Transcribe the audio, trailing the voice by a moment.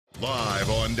Live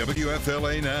on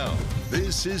WFLA Now,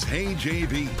 this is Hey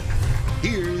JB.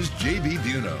 Here's JB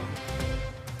Biunno.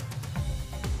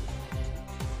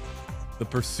 The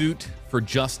pursuit for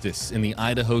justice in the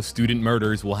Idaho student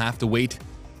murders will have to wait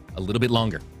a little bit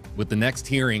longer. With the next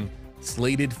hearing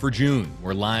slated for June,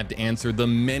 we're live to answer the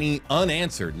many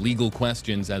unanswered legal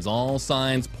questions as all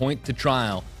signs point to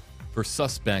trial for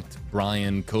suspect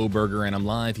Bryan Kohberger. And I'm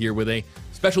live here with a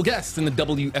special guest in the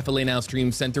WFLA Now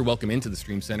Stream Center. Welcome into the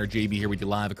Stream Center. JB here with you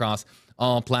live across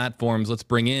all platforms. Let's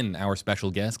bring in our special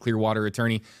guest, Clearwater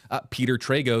attorney Peter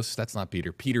Tragos. That's not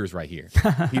Peter. Peter's right here.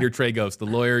 Peter Tragos, the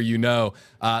lawyer you know,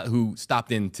 who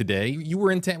stopped in today. You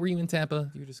were in Tampa. Were you in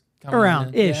Tampa? You were just coming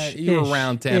around in? ish. Yeah, you were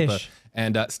around Tampa. Ish.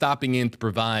 And stopping in to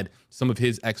provide some of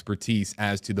his expertise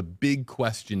as to the big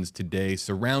questions today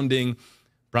surrounding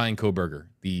Bryan Kohberger,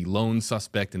 the lone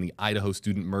suspect in the Idaho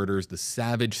student murders, the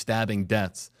savage stabbing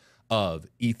deaths of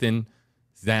Ethan,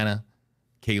 Xana,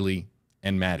 Kaylee,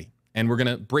 and Maddie. And we're going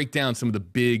to break down some of the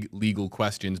big legal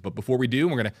questions. But before we do,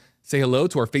 we're going to say hello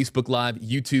to our Facebook Live,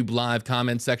 YouTube Live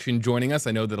comment section joining us.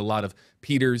 I know that a lot of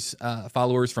Peter's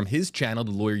followers from his channel,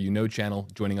 the Lawyer You Know channel,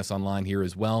 joining us online here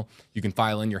as well. You can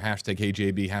file in your hashtag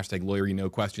HeyJB, hashtag Lawyer You Know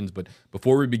questions. But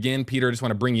before we begin, Peter, I just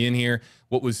want to bring you in here.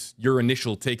 What was your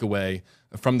initial takeaway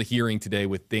from the hearing today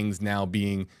with things now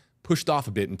being pushed off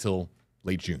a bit until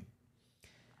late June?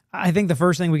 I think the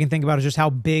first thing we can think about is just how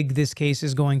big this case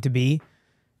is going to be.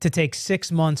 To take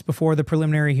 6 months before the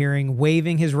preliminary hearing,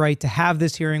 waiving his right to have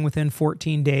this hearing within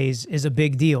 14 days is a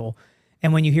big deal.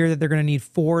 And when you hear that they're going to need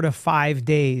 4 to 5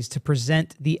 days to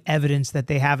present the evidence that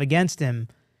they have against him,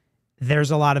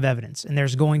 there's a lot of evidence. And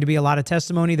there's going to be a lot of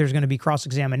testimony. There's going to be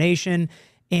cross-examination.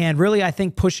 And really, I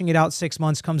think pushing it out 6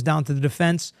 months comes down to the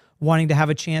defense wanting to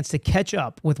have a chance to catch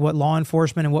up with what law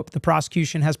enforcement and what the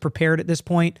prosecution has prepared at this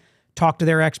point, talk to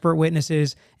their expert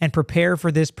witnesses, and prepare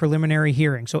for this preliminary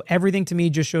hearing. So everything to me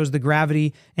just shows the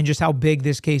gravity and just how big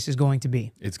this case is going to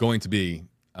be. It's going to be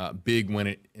big when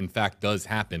it, in fact, does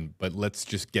happen. But let's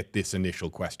just get this initial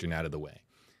question out of the way.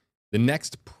 The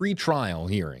next pretrial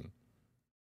hearing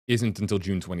isn't until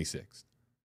June 26th.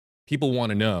 People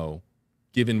want to know,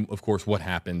 given, of course, what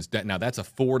happens. Now, that's a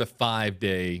 4 to 5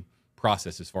 day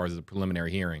process as far as the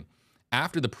preliminary hearing.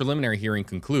 After the preliminary hearing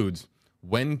concludes,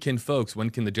 when can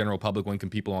the general public, when can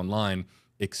people online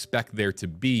expect there to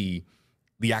be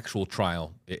the actual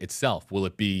trial itself? Will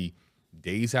it be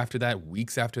days after that,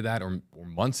 weeks after that, or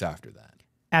months after that?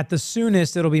 At the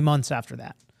soonest, it'll be months after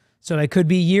that. So it could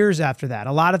be years after that.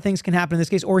 A lot of things can happen in this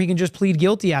case, or he can just plead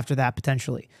guilty after that,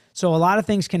 potentially. So a lot of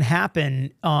things can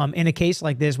happen in a case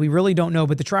like this. We really don't know,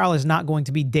 but the trial is not going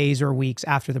to be days or weeks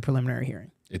after the preliminary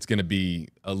hearing. It's going to be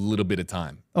a little bit of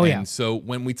time. Oh, yeah. And so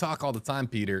when we talk all the time,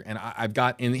 Peter, and I've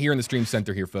got here in the Stream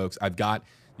Center here, folks, I've got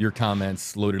your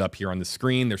comments loaded up here on the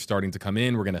screen. They're starting to come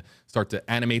in. We're going to start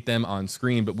to animate them on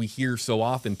screen. But we hear so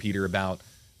often, Peter, about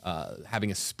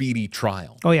having a speedy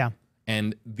trial. Oh, yeah.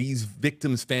 And these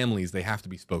victims' families, they have to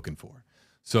be spoken for.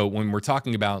 So when we're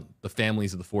talking about the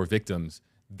families of the 4 victims,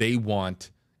 they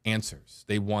want answers.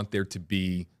 They want there to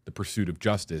be the pursuit of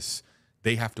justice.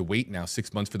 They have to wait now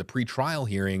 6 months for the pretrial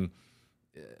hearing.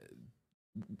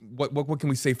 What can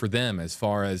we say for them as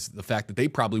far as the fact that they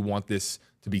probably want this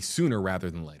to be sooner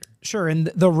rather than later? Sure, and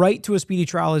the right to a speedy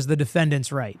trial is the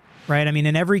defendant's right? I mean,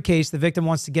 in every case, the victim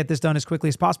wants to get this done as quickly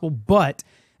as possible, but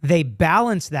they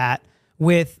balance that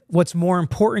with what's more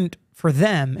important for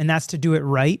them, and that's to do it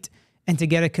right and to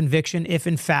get a conviction if,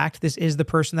 in fact, this is the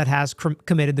person that has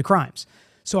committed the crimes.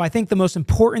 So I think the most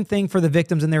important thing for the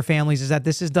victims and their families is that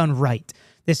this is done right.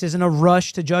 This isn't a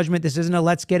rush to judgment. This isn't a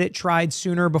let's get it tried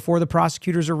sooner before the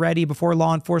prosecutors are ready, before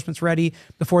law enforcement's ready,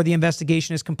 before the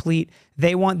investigation is complete.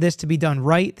 They want this to be done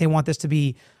right. They want this to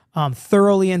be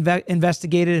thoroughly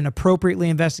investigated and appropriately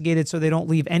investigated so they don't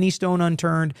leave any stone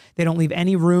unturned. They don't leave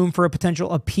any room for a potential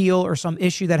appeal or some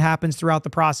issue that happens throughout the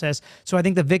process. So I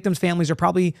think the victims' families are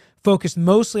probably focused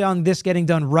mostly on this getting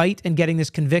done right and getting this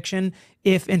conviction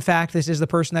if, in fact, this is the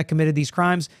person that committed these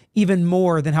crimes, even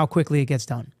more than how quickly it gets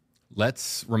done.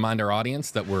 Let's remind our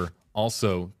audience that we're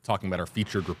also talking about our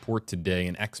featured report today,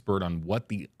 an expert on what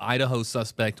the Idaho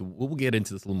suspect, we'll get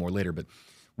into this a little more later, but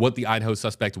what the Idaho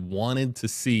suspect wanted to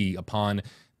see upon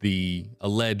the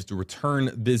alleged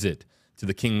return visit to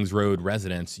the Kings Road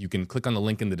residence. You can click on the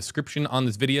link in the description on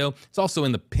this video. It's also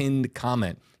in the pinned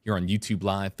comment here on YouTube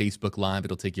Live, Facebook Live.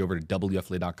 It'll take you over to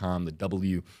WFLA.com, the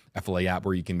WFLA app,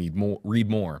 where you can read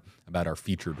more about our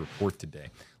featured report today.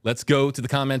 Let's go to the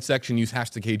comment section. Use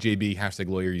hashtag KJB, hashtag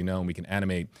Lawyer You Know, and we can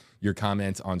animate your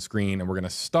comments on screen. And we're going to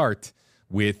start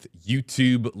with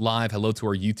YouTube Live. Hello to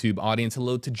our YouTube audience.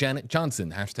 Hello to Janet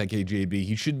Johnson, hashtag KJB.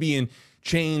 He should be in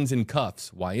chains and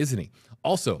cuffs. Why isn't he?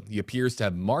 Also, he appears to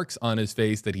have marks on his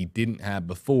face that he didn't have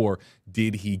before.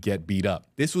 Did he get beat up?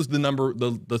 This was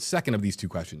the second of these two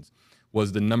questions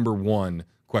was the number one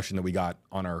question that we got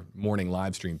on our morning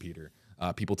live stream, Peter.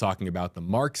 People talking about the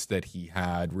marks that he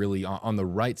had really on the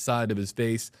right side of his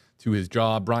face to his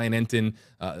jaw. Brian Enton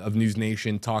of News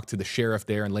Nation talked to the sheriff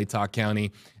there in Latah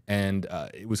County, and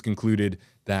it was concluded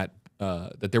that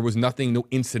that there was nothing, no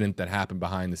incident that happened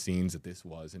behind the scenes, that this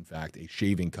was, in fact, a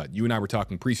shaving cut. You and I were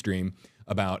talking pre-stream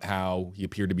about how he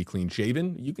appeared to be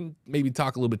clean-shaven. You can maybe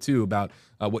talk a little bit, too, about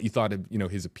what you thought of,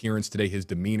 his appearance today, his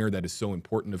demeanor. That is so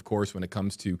important, of course, when it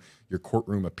comes to your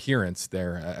courtroom appearance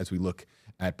there as we look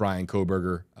at Bryan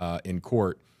Kohberger in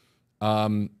court.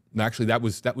 Actually, that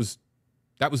was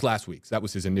last week's. That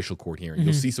was his initial court hearing.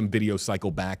 You'll see some video cycle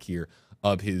back here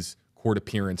of his court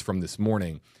appearance from this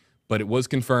morning. But it was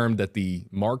confirmed that the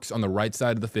marks on the right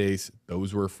side of the face,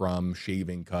 those were from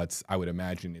shaving cuts. I would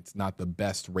imagine it's not the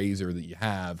best razor that you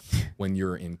have when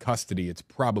you're in custody. It's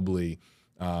probably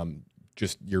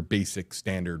just your basic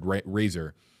standard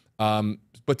razor.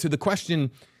 But to the question,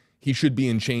 he should be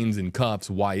in chains and cuffs,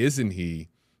 why isn't he?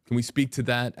 Can we speak to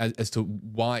that as to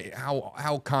why,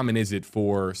 how common is it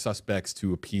for suspects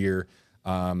to appear,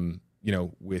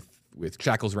 with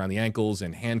shackles around the ankles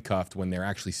and handcuffed when they're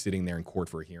actually sitting there in court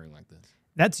for a hearing like this?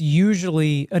 That's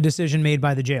usually a decision made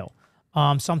by the jail.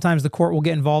 Sometimes the court will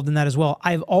get involved in that as well.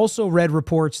 I've also read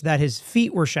reports that his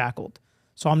feet were shackled.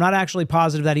 So I'm not actually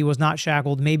positive that he was not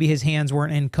shackled. Maybe his hands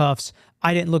weren't in cuffs.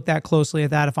 I didn't look that closely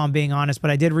at that, if I'm being honest,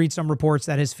 but I did read some reports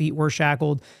that his feet were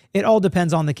shackled. It all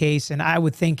depends on the case, and I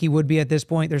would think he would be at this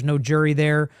point. There's no jury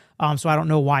there, so I don't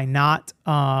know why not.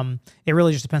 It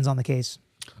really just depends on the case.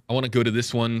 I want to go to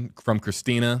this one from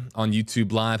Christina on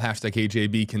YouTube Live, hashtag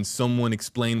AJB. Can someone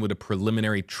explain what a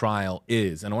preliminary trial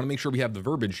is? And I want to make sure we have the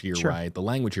verbiage here right, the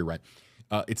language here right.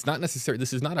 It's not necessary.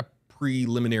 This is not a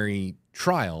preliminary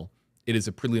trial. It is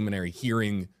a preliminary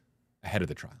hearing ahead of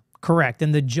the trial. Correct.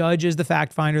 And the judge is the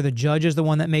fact finder. The judge is the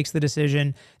one that makes the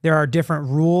decision. There are different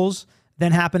rules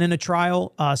than happen in a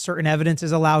trial. Certain evidence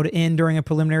is allowed in during a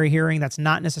preliminary hearing that's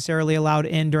not necessarily allowed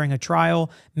in during a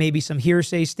trial. Maybe some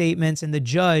hearsay statements, and the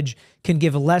judge can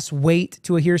give less weight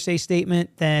to a hearsay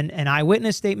statement than an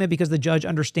eyewitness statement because the judge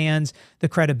understands the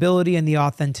credibility and the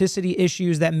authenticity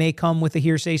issues that may come with a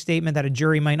hearsay statement that a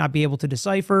jury might not be able to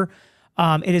decipher.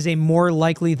 It is a more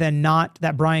likely than not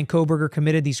that Bryan Kohberger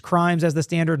committed these crimes as the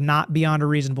standard, not beyond a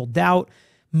reasonable doubt.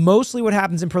 Mostly what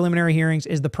happens in preliminary hearings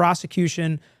is the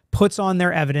prosecution puts on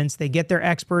their evidence. They get their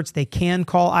experts. They can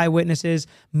call eyewitnesses.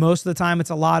 Most of the time, it's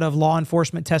a lot of law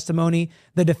enforcement testimony.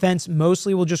 The defense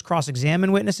mostly will just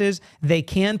cross-examine witnesses. They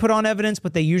can put on evidence,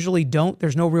 but they usually don't.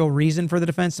 There's no real reason for the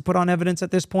defense to put on evidence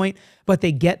at this point, but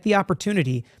they get the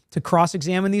opportunity to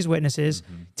cross-examine these witnesses,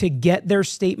 to get their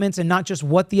statements, and not just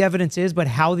what the evidence is, but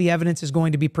how the evidence is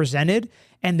going to be presented.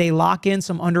 And they lock in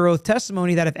some under oath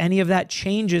testimony that if any of that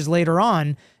changes later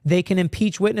on, they can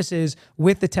impeach witnesses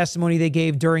with the testimony they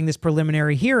gave during this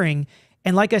preliminary hearing.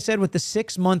 And like I said, with the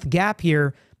 6-month gap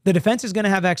here, the defense is going to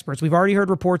have experts. We've already heard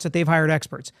reports that they've hired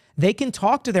experts. They can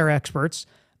talk to their experts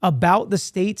about the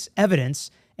state's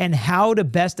evidence and how to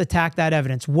best attack that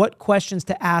evidence, what questions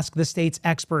to ask the state's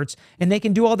experts. And they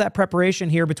can do all that preparation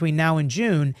here between now and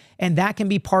June, and that can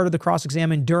be part of the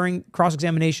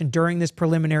cross-examination during this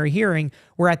preliminary hearing,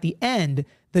 where at the end,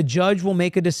 the judge will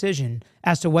make a decision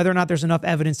as to whether or not there's enough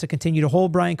evidence to continue to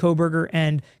hold Bryan Kohberger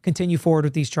and continue forward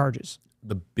with these charges.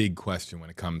 The big question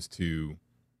when it comes to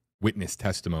witness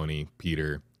testimony,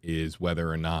 Peter, is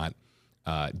whether or not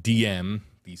DM,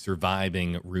 the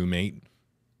surviving roommate,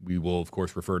 we will, of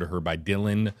course, refer to her by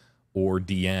Dylan or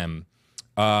DM,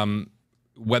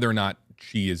 whether or not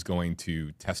she is going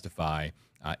to testify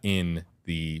in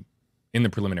the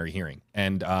preliminary hearing.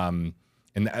 And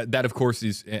that, of course,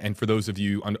 is, and for those of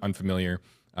you unfamiliar,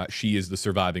 she is the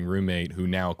surviving roommate who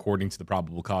now, according to the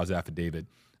probable cause affidavit,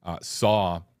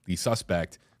 saw the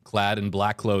suspect clad in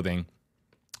black clothing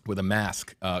with a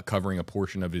mask covering a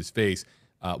portion of his face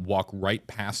walk right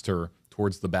past her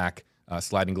towards the back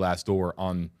sliding glass door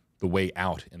on the way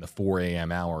out in the 4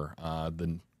 a.m. hour,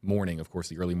 the morning, of course,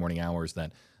 the early morning hours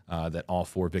that all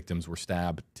 4 victims were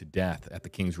stabbed to death at the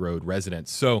Kings Road residence.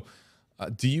 So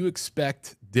do you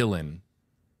expect Dylan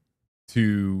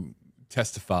to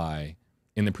testify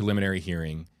in the preliminary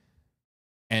hearing?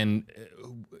 And,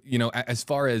 as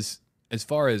far as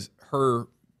her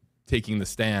taking the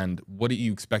stand, what do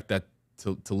you expect that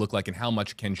to look like, and how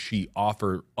much can she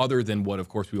offer other than what, of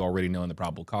course, we already know in the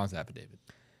probable cause affidavit?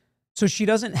 So she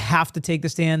doesn't have to take the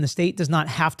stand. The state does not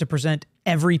have to present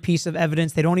every piece of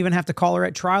evidence. They don't even have to call her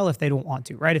at trial if they don't want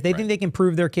to, right? If they think they can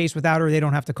prove their case without her, they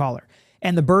don't have to call her.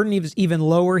 And the burden is even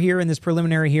lower here in this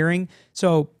preliminary hearing.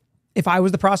 So if I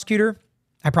was the prosecutor,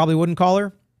 I probably wouldn't call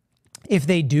her. If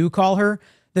they do call her,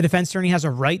 the defense attorney has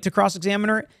a right to cross-examine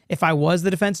her. If I was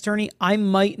the defense attorney, I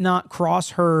might not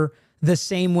cross her the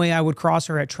same way I would cross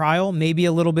her at trial, maybe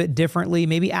a little bit differently,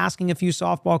 maybe asking a few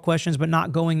softball questions, but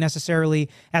not going necessarily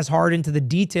as hard into the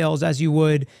details as you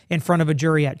would in front of a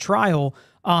jury at trial.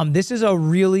 This is a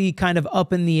really kind of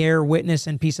up in the air witness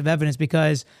and piece of evidence,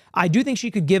 because I do think she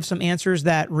could give some answers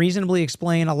that reasonably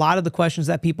explain a lot of the questions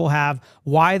that people have.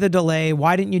 Why the delay?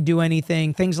 Why didn't you do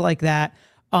anything? Things like that.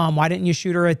 Why didn't you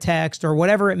shoot her a text or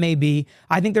whatever it may be?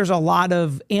 I think there's a lot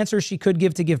of answers she could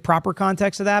give to give proper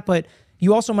context to that, but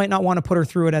you also might not want to put her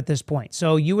through it at this point.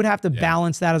 So you would have to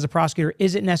balance that as a prosecutor.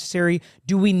 Is it necessary?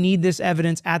 Do we need this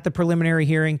evidence at the preliminary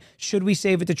hearing? Should we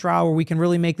save it to trial where we can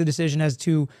really make the decision as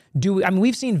to I mean,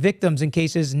 we've seen victims in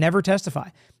cases never testify,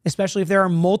 especially if there are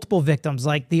multiple victims,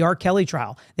 like the R. Kelly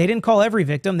trial. They didn't call every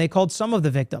victim. They called some of the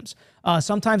victims.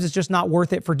 Sometimes it's just not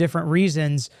worth it for different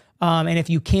reasons. And if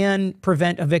you can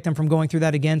prevent a victim from going through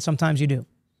that again, sometimes you do.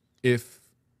 If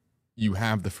you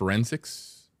have the forensics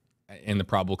in the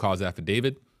probable cause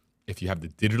affidavit, if you have the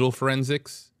digital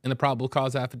forensics in the probable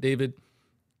cause affidavit,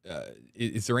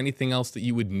 is there anything else that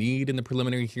you would need in the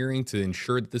preliminary hearing to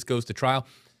ensure that this goes to trial?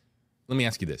 Let me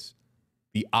ask you this.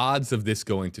 The odds of this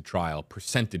going to trial,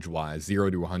 percentage-wise, 0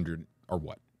 to 100, are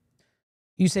what?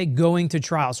 You say going to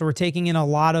trial. So we're taking in a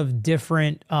lot of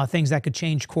different things that could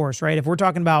change course, right? If we're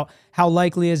talking about how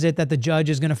likely is it that the judge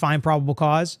is going to find probable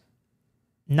cause,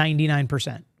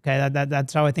 99%. Okay,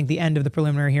 that's how I think the end of the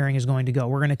preliminary hearing is going to go.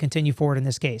 We're going to continue forward in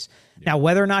this case. Now,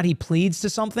 whether or not he pleads to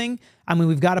something, I mean,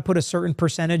 we've got to put a certain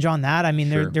percentage on that. I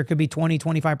mean, there could be 20,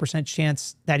 25%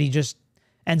 chance that he just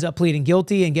ends up pleading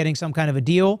guilty and getting some kind of a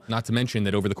deal. Not to mention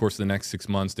that over the course of the next 6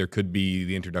 months, there could be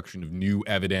the introduction of new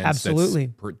evidence.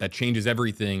 Absolutely. That changes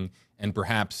everything, and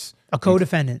perhaps a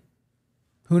co-defendant.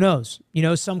 Who knows? You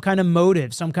know, some kind of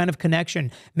motive, some kind of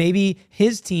connection. Maybe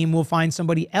his team will find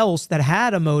somebody else that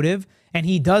had a motive and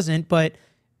he doesn't, but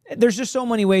there's just so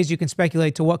many ways you can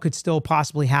speculate to what could still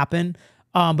possibly happen.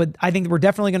 But I think we're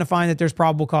definitely going to find that there's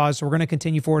probable cause, so we're going to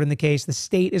continue forward in the case. The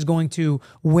state is going to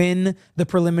win the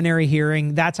preliminary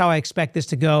hearing. That's how I expect this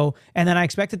to go. And then I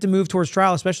expect it to move towards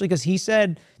trial, especially because he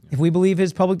said, if we believe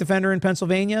his public defender in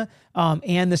Pennsylvania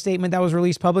and the statement that was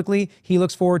released publicly, he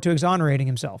looks forward to exonerating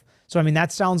himself. So, I mean,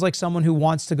 that sounds like someone who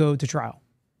wants to go to trial.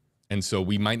 And so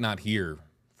we might not hear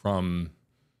from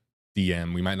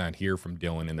DM, we might not hear from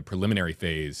Dylan in the preliminary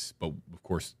phase, but of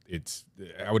course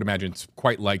I would imagine it's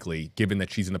quite likely, given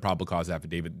that she's in the probable cause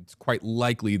affidavit, it's quite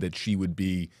likely that she would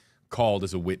be called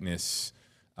as a witness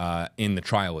in the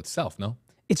trial itself, no?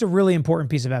 It's a really important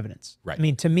piece of evidence. Right. I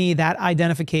mean, to me, that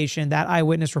identification, that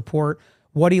eyewitness report,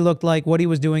 what he looked like, what he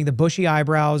was doing, the bushy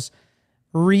eyebrows,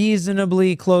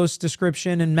 reasonably close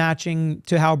description and matching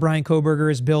to how Bryan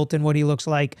Kohberger is built and what he looks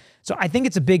like. So I think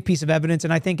it's a big piece of evidence.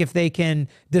 And I think if they can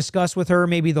discuss with her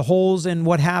maybe the holes in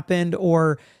what happened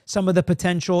or some of the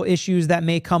potential issues that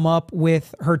may come up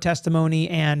with her testimony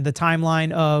and the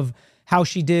timeline of how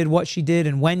she did what she did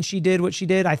and when she did what she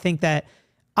did, I think that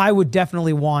I would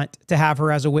definitely want to have her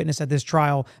as a witness at this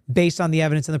trial based on the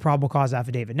evidence in the probable cause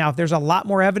affidavit. Now, if there's a lot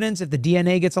more evidence, if the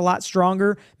DNA gets a lot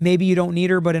stronger, maybe you don't need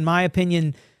her. But in my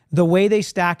opinion, the way they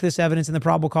stacked this evidence in the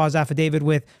probable cause affidavit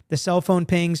with the cell phone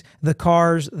pings, the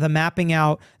cars, the mapping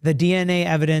out, the DNA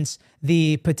evidence,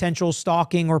 the potential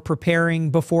stalking or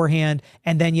preparing beforehand,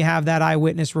 and then you have that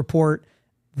eyewitness report,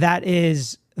 that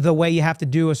is the way you have to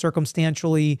do a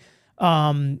circumstantially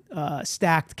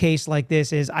stacked case like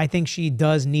this. Is I think she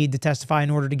does need to testify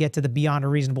in order to get to the beyond a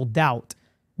reasonable doubt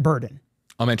burden.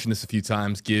 I'll mention this a few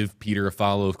times. Give Peter a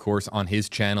follow, of course, on his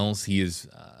channels. He is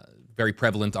very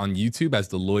prevalent on YouTube as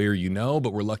the lawyer you know,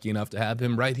 but we're lucky enough to have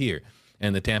him right here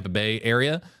in the Tampa Bay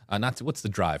area. What's the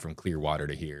drive from Clearwater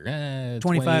to here?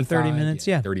 25, 30 minutes.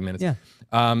 Yeah. 30 minutes.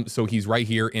 Yeah. So he's right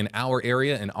here in our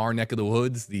area, in our neck of the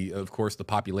woods. Of course, the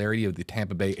popularity of the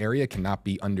Tampa Bay area cannot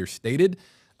be understated.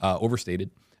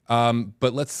 Overstated.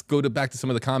 But let's go back to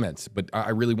some of the comments. But I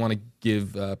really want to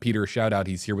give Peter a shout out.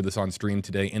 He's here with us on stream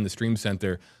today in the Stream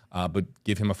Center, but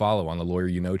give him a follow on the Lawyer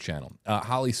You Know channel.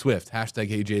 Holly Swift, hashtag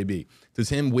HeyJB. Does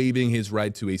him waiving his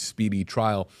right to a speedy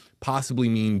trial possibly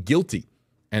mean guilty?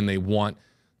 And they want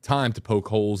time to poke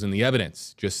holes in the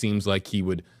evidence. Just seems like he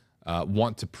would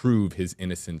want to prove his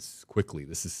innocence quickly.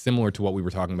 This is similar to what we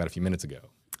were talking about a few minutes ago.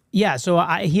 Yeah, so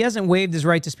he hasn't waived his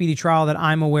right to speedy trial that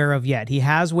I'm aware of yet. He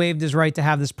has waived his right to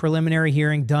have this preliminary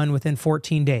hearing done within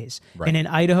 14 days. Right. And in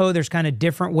Idaho, there's kind of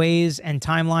different ways and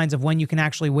timelines of when you can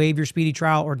actually waive your speedy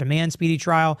trial or demand speedy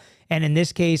trial. And in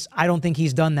this case, I don't think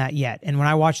he's done that yet. And when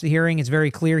I watched the hearing, it's very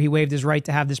clear he waived his right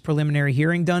to have this preliminary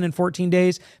hearing done in 14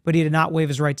 days, but he did not waive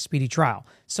his right to speedy trial.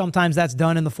 Sometimes that's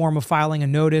done in the form of filing a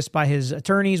notice by his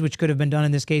attorneys, which could have been done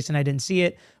in this case, and I didn't see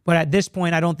it. But at this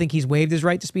point, I don't think he's waived his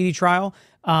right to speedy trial.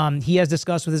 He has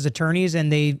discussed with his attorneys,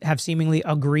 and they have seemingly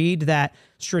agreed that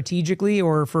strategically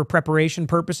or for preparation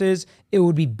purposes, it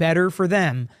would be better for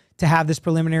them to have this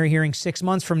preliminary hearing 6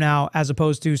 months from now as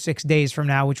opposed to 6 days from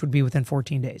now, which would be within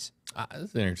 14 days.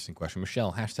 That's an interesting question.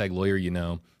 Michelle,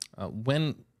 #LawyerYouKnow.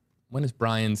 When is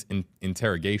Bryan's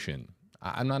interrogation?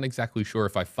 I'm not exactly sure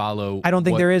if I follow. I don't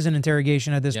think there is an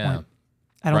interrogation at this point.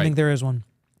 I don't think there is one.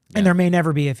 Yeah. And there may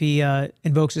never be if he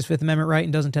invokes his Fifth Amendment right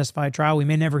and doesn't testify at trial. We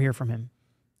may never hear from him.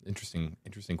 Interesting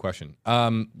question.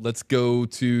 Let's go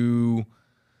to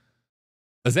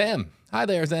Azam. Hi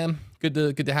there, Azam.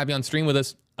 Good to have you on stream with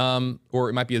us. Or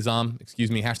it might be Azam.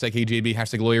 Excuse me. #HJB.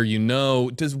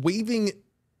 #LawyerYouKnow. Does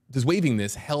waiving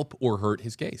this help or hurt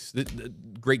his case?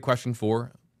 Great question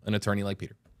for an attorney like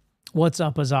Peter. What's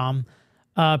up, Azam?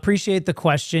 Appreciate the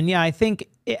question. Yeah,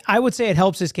 I would say it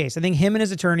helps his case. I think him and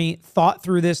his attorney thought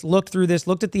through this, looked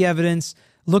at the evidence,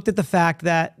 looked at the fact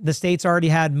that the state's already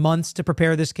had months to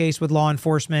prepare this case with law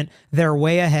enforcement. They're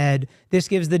way ahead. This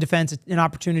gives the defense an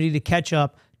opportunity to catch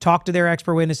up, talk to their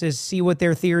expert witnesses, see what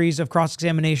their theories of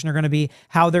cross-examination are going to be,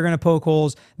 how they're going to poke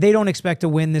holes. They don't expect to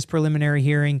win this preliminary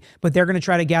hearing, but they're going to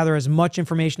try to gather as much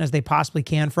information as they possibly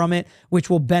can from it, which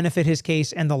will benefit his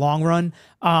case in the long run.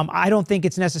 I don't think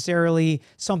it's necessarily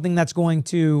something that's going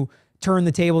to turn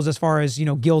the tables as far as,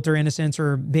 guilt or innocence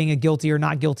or being a guilty or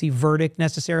not guilty verdict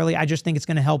necessarily. I just think it's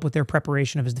going to help with their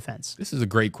preparation of his defense. This is a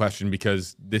great question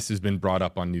because this has been brought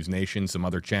up on News Nation, some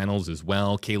other channels as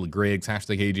well. Kayla Griggs,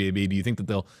 #AJB. Do you think that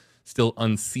they'll still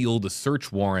unseal the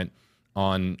search warrant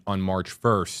on March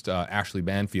 1st? Ashley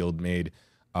Banfield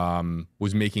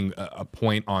was making a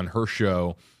point on her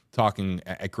show talking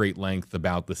at great length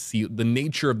about the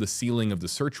nature of the sealing of the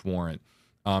search warrant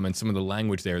and some of the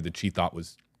language there that she thought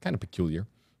was kind of peculiar.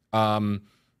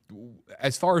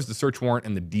 As far as the search warrant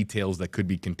and the details that could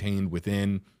be contained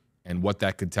within and what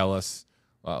that could tell us,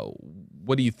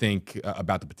 what do you think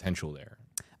about the potential there?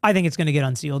 I think it's going to get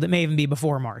unsealed. It may even be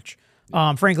before March.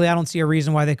 Frankly, I don't see a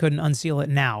reason why they couldn't unseal it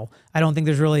now. I don't think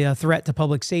there's really a threat to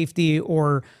public safety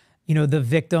or, the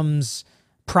victim's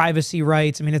privacy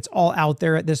rights. I mean, it's all out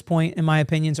there at this point, in my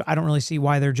opinion. So I don't really see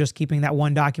why they're just keeping that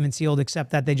one document sealed,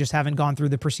 except that they just haven't gone through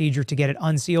the procedure to get it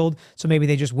unsealed. So maybe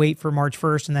they just wait for March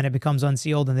 1st and then it becomes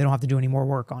unsealed and they don't have to do any more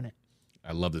work on it.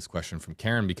 I love this question from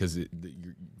Karen because you're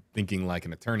thinking like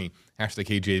an attorney.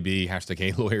 #KJB,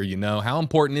 #LawyerYouKnow. How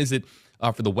important is it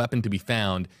for the weapon to be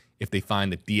found if they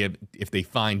find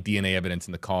DNA evidence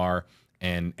in the car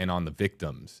and on the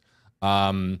victims?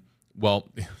 Well,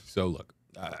 so look.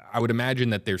 I would imagine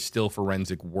that there's still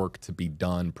forensic work to be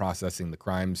done processing the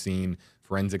crime scene.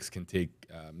 Forensics can take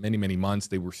many, many months.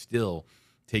 They were still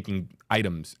taking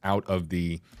items out of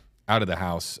the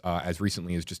house as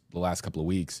recently as just the last couple of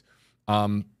weeks.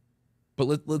 But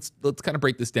let's kind of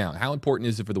break this down. How important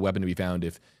is it for the weapon to be found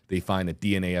if they find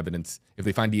DNA evidence in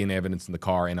the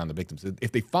car and on the victims?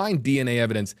 If they find DNA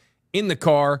evidence in the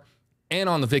car and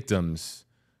on the victims,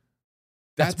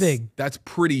 that's big. That's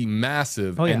pretty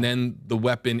massive. Oh, yeah. And then the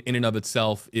weapon in and of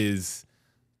itself is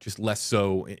just less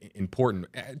so important.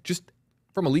 Just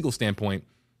from a legal standpoint,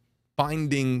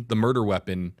 finding the murder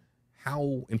weapon,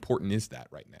 how important is that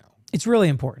right now? It's really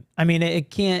important. I mean, it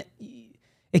can't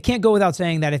go without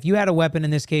saying that if you had a weapon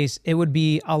in this case, it would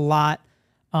be a lot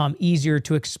easier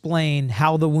to explain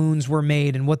how the wounds were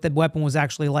made and what the weapon was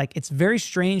actually like. It's very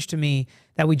strange to me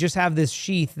that we just have this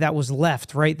sheath that was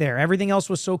left right there. Everything else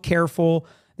was so careful.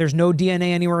 There's no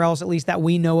DNA anywhere else, at least that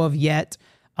we know of yet.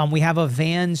 We have a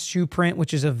Vans shoe print,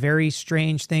 which is a very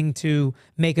strange thing to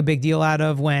make a big deal out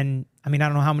of when, I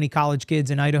don't know how many college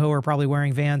kids in Idaho are probably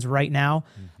wearing Vans right now,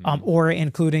 or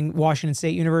including Washington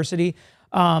State University.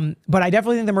 But I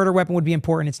definitely think the murder weapon would be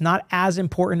important. It's not as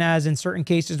important as in certain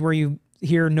cases where you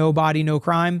hear no body, no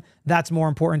crime. That's more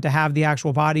important to have the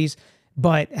actual bodies.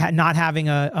 But not having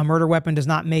a murder weapon does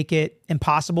not make it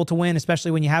impossible to win, especially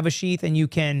when you have a sheath and you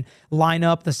can line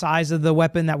up the size of the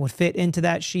weapon that would fit into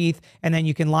that sheath. And then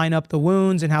you can line up the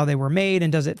wounds and how they were made.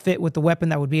 And does it fit with the weapon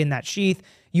that would be in that sheath?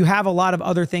 You have a lot of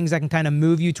other things that can kind of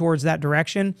move you towards that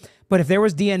direction. But if there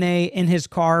was DNA in his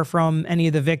car from any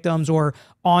of the victims or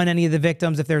on any of the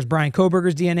victims, if there's Bryan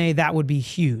Kohberger's DNA, that would be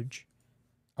huge.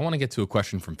 I want to get to a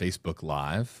question from Facebook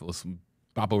Live. Let's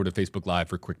pop over to Facebook Live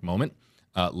for a quick moment.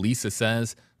 Lisa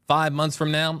says, 5 months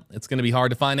from now, it's going to be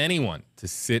hard to find anyone to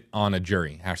sit on a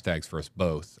jury. Hashtags for us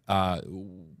both. Do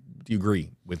you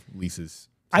agree with Lisa's?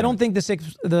 I don't think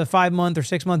the 5 month or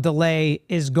 6 month delay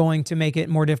is going to make it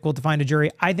more difficult to find a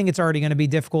jury. I think it's already going to be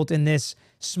difficult in this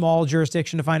small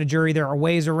jurisdiction to find a jury. There are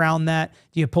ways around that.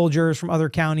 Do you pull jurors from other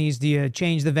counties? Do you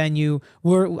change the venue?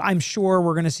 I'm sure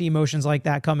we're going to see motions like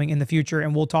that coming in the future,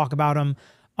 and we'll talk about them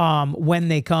when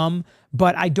they come.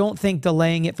 But I don't think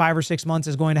delaying it 5 or 6 months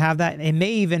is going to have that. It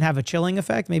may even have a chilling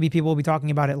effect. Maybe people will be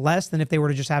talking about it less than if they were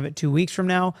to just have it 2 weeks from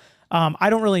now. I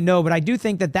don't really know, but I do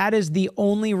think that that is the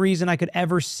only reason I could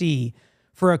ever see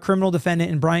for a criminal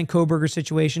defendant in Bryan Kohberger's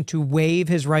situation to waive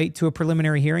his right to a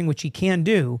preliminary hearing, which he can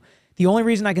do. The only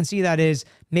reason I can see that is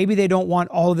maybe they don't want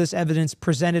all of this evidence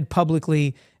presented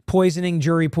publicly, poisoning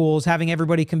jury pools, having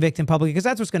everybody convict in public, because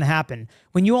that's what's going to happen.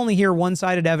 When you only hear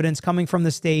one-sided evidence coming from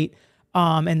the state,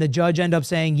 and the judge end up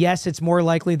saying, yes, it's more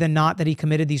likely than not that he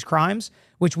committed these crimes,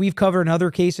 which we've covered in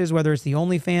other cases, whether it's the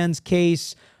OnlyFans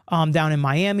case down in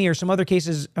Miami or some other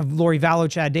cases of Lori Vallow,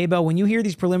 Chad Daybell. When you hear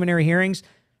these preliminary hearings,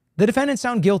 the defendants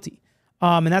sound guilty.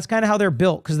 And that's kind of how they're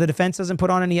built, because the defense doesn't put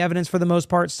on any evidence for the most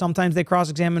part. Sometimes they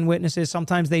cross-examine witnesses.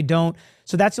 Sometimes they don't.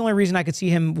 So that's the only reason I could see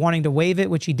him wanting to waive it,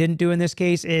 which he didn't do in this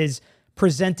case, is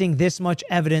presenting this much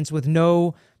evidence with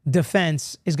no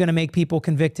defense is going to make people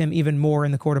convict him even more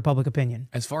in the court of public opinion.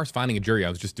 As far as finding a jury, I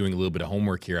was just doing a little bit of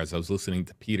homework here as I was listening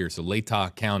to Peter. So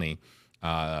Latah County,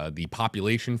 the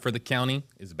population for the county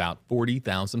is about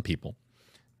 40,000 people.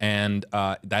 And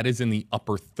that is in the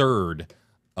upper third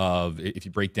of, if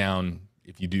you break down,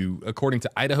 if you do, according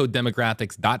to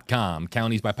IdahoDemographics.com,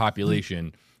 counties by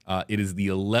population, it is the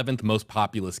 11th most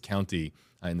populous county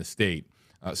in the state.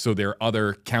 So there are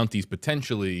other counties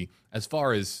potentially, as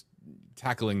far as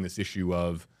tackling this issue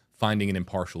of finding an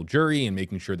impartial jury and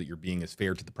making sure that you're being as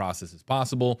fair to the process as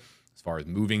possible, as far as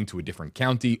moving to a different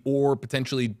county or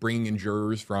potentially bringing in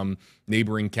jurors from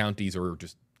neighboring counties or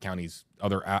just counties,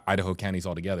 other Idaho counties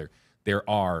altogether. There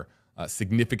are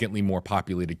significantly more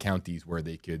populated counties where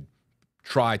they could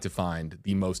try to find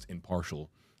the most impartial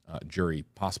jury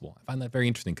possible. I find that very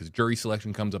interesting because jury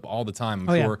selection comes up all the time.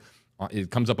 I'm sure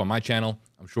it comes up on my channel.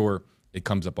 I'm sure it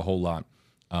comes up a whole lot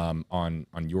on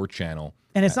your channel.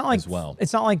 And it's not like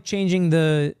it's not like changing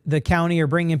the county or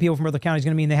bringing in people from other counties is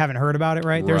going to mean they haven't heard about it,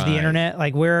 right? There's the internet.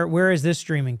 Like where is this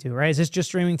streaming to, right? Is this just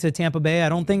streaming to Tampa Bay? I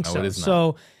don't think so. It is not.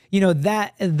 So, you know,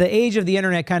 that the age of the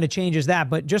internet kind of changes that,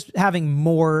 but just having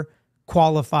more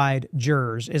qualified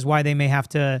jurors is why they may have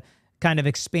to kind of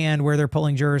expand where they're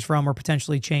pulling jurors from or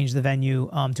potentially change the venue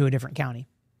to a different county.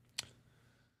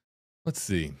 Let's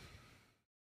see.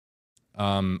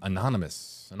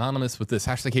 Anonymous with this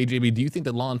hashtag HJB. Do you think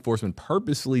that law enforcement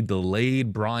purposely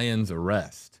delayed Bryan's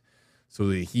arrest so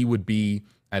that he would be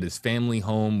at his family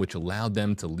home, which allowed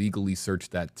them to legally search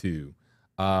that too?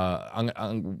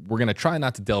 We're going to try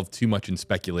not to delve too much in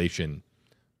speculation,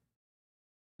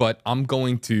 but I'm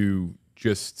going to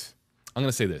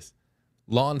say this.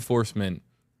 Law enforcement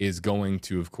is going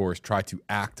to, of course, try to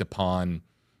act upon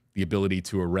the ability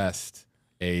to arrest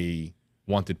a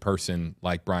wanted person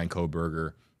like Bryan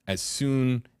Kohberger as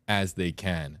soon as they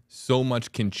can. So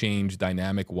much can change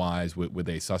dynamic-wise with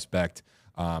a suspect.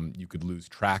 You could lose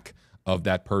track of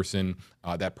that person.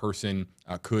 That person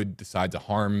could decide to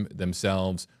harm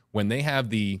themselves. When they have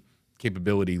the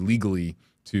capability legally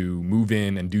to move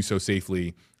in and do so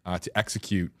safely, to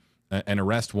execute an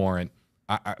arrest warrant,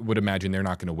 I would imagine they're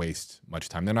not going to waste much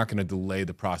time. They're not going to delay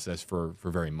the process for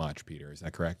very much, Peter. Is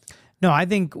that correct? No, I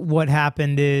think what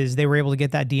happened is they were able to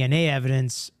get that DNA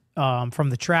evidence from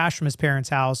the trash from his parents'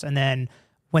 house, and then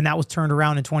when that was turned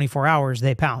around in 24 hours,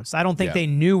 they pounced. I don't think they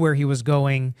knew where he was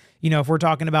going. You know, if we're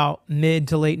talking about mid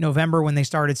to late November when they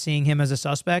started seeing him as a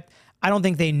suspect, I don't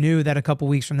think they knew that a couple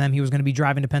weeks from them he was going to be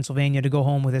driving to Pennsylvania to go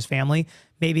home with his family.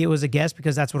 Maybe it was a guess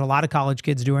because that's what a lot of college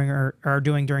kids are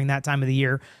doing during that time of the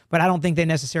year. But I don't think they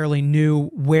necessarily knew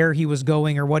where he was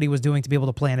going or what he was doing to be able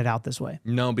to plan it out this way.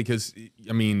 No, because,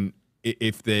 I mean,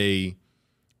 if they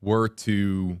were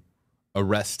to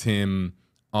arrest him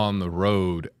on the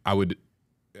road,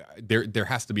 there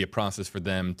has to be a process for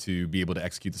them to be able to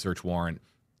execute the search warrant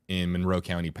in Monroe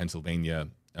County, Pennsylvania,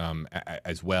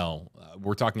 as well.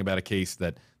 We're talking about a case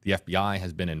that the FBI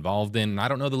has been involved in. I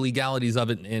don't know the legalities of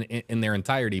it in their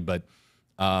entirety, but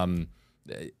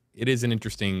it is an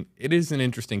interesting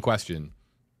question.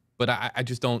 But I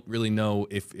just don't really know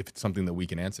if it's something that we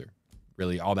can answer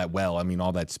really all that well. I mean,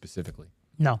 all that specifically.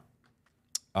 No.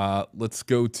 Let's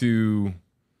go to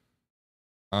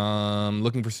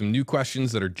looking for some new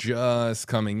questions that are just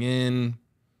coming in.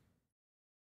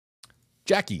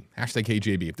 Jackie, hashtag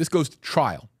KJB. If this goes to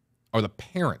trial, are the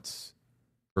parents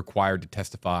required to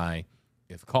testify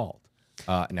if called?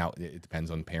 Now it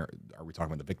depends on parent. Are we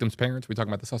talking about the victim's parents? Are we talking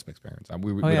about the suspect's parents?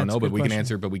 We don't know, but we can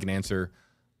answer. But we can answer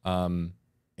in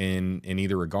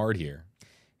either regard here.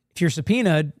 If you're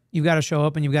subpoenaed, you've got to show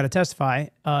up and you've got to testify.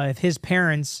 If his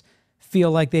parents feel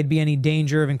like they'd be any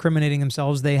danger of incriminating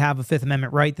themselves, they have a Fifth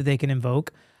Amendment right that they can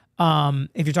invoke.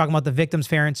 If you're talking about the victim's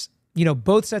parents,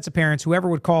 both sets of parents, whoever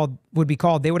would be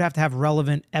called, they would have to have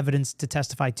relevant evidence to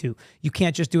testify to. You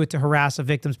can't just do it to harass a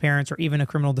victim's parents or even a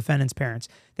criminal defendant's parents.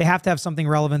 They have to have something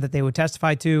relevant that they would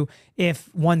testify to.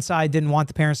 If one side didn't want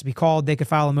the parents to be called, they could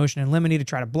file a motion in limine to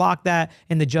try to block that,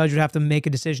 and the judge would have to make a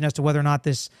decision as to whether or not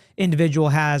this individual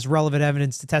has relevant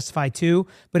evidence to testify to.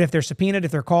 But if they're subpoenaed,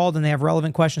 if they're called and they have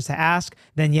relevant questions to ask,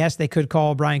 then yes, they could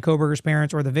call Bryan Kohberger's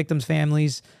parents or the victim's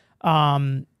families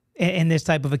in this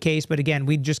type of a case. But again,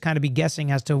 we'd just kind of be guessing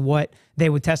as to what they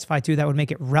would testify to that would make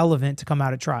it relevant to come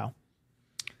out at trial.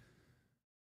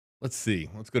 Let's see.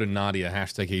 Let's go to Nadia,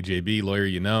 #HJB.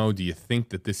 Lawyer, do you think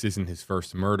that this isn't his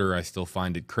first murder? I still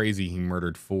find it crazy. He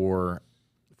murdered four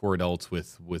adults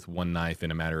with one knife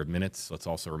in a matter of minutes. Let's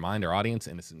also remind our audience,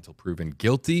 innocent until proven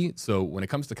guilty. So when it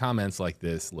comes to comments like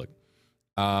this, look,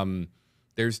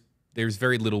 there's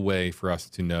very little way for us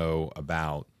to know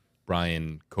about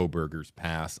Bryan Kohberger's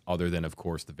past, other than, of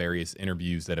course, the various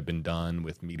interviews that have been done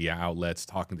with media outlets,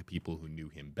 talking to people who knew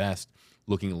him best,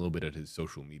 looking a little bit at his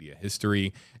social media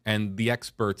history. And the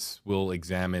experts will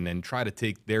examine and try to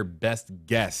take their best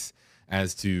guess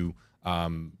as to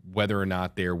whether or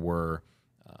not there were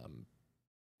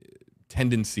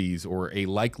tendencies or a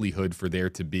likelihood for there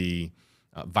to be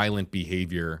violent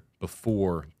behavior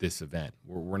before this event.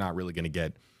 We're not really going to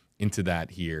get into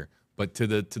that here. But to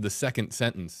the second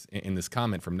sentence in this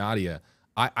comment from Nadia,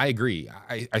 I agree.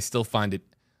 I still find it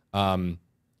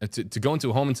to go into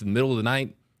a home into the middle of the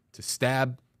night, to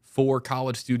stab 4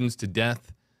 college students to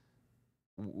death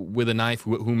with a knife,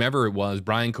 whomever it was,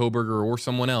 Bryan Kohberger or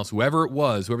someone else, whoever it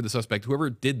was, whoever the suspect, whoever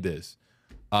did this,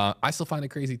 I still find it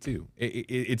crazy too.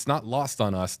 It's not lost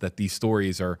on us that these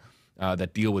stories are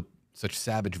that deal with such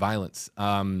savage violence.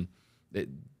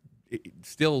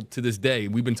 Still to this day,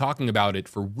 we've been talking about it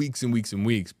for weeks and weeks and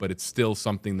weeks, but it's still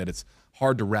something that it's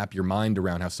hard to wrap your mind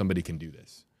around how somebody can do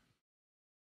this.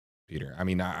 Peter, I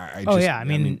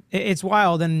mean, it's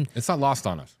wild, and it's not lost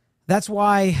on us. That's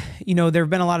why, there have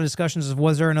been a lot of discussions of,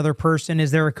 was there another person?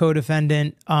 Is there a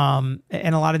co-defendant? And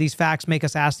a lot of these facts make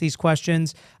us ask these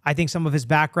questions. I think some of his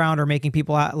background are making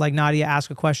people like Nadia ask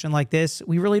a question like this.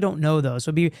 We really don't know, though.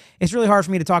 So it's really hard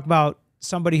for me to talk about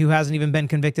somebody who hasn't even been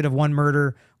convicted of 1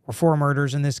 murder or 4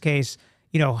 murders in this case.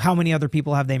 How many other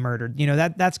people have they murdered?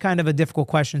 That's kind of a difficult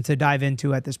question to dive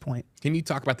into at this point. Can you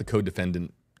talk about the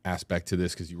co-defendant aspect to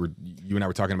this? Because you and I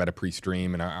were talking about it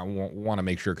pre-stream, and I want to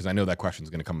make sure, because I know that question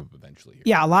is going to come up eventually here.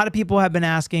 Yeah, a lot of people have been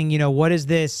asking, what is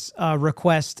this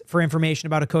request for information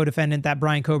about a co-defendant that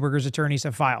Bryan Kohberger's attorneys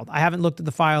have filed? I haven't looked at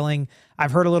the filing.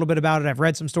 I've heard a little bit about it. I've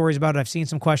read some stories about it. I've seen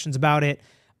some questions about it.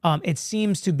 It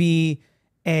seems to be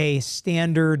a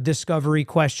standard discovery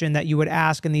question that you would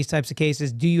ask in these types of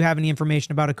cases. Do you have any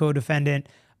information about a co-defendant?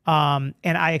 And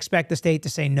I expect the state to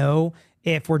say no.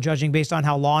 If we're judging based on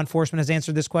how law enforcement has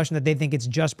answered this question, that they think it's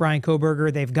just Bryan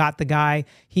Kohberger, they've got the guy,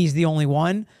 he's the only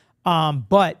one.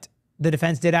 But the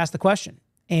defense did ask the question.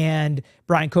 And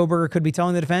Bryan Kohberger could be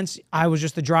telling the defense, I was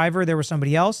just the driver, there was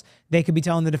somebody else. They could be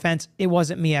telling the defense, it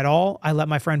wasn't me at all. I let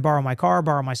my friend borrow my car,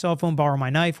 borrow my cell phone, borrow my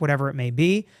knife, whatever it may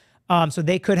be. So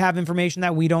they could have information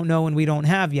that we don't know and we don't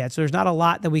have yet. So there's not a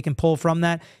lot that we can pull from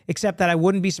that, except that I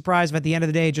wouldn't be surprised if at the end of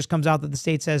the day, it just comes out that the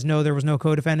state says, no, there was no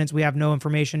co-defendants. We have no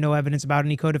information, no evidence about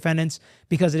any co-defendants,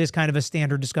 because it is kind of a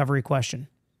standard discovery question.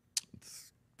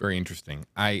 It's very interesting.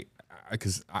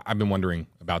 Because I've been wondering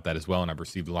about that as well, and I've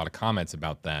received a lot of comments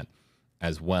about that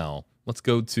as well. Let's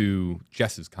go to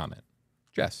Jess's comment.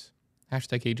 Jess,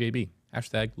 #HJB,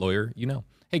 #lawyer,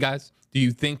 Hey guys, do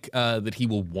you think that he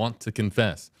will want to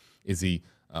confess? Is he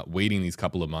waiting these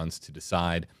couple of months to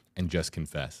decide and just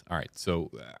confess? All right, so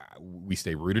we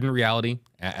stay rooted in reality.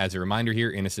 As a reminder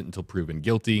here, innocent until proven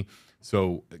guilty.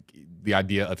 So the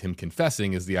idea of him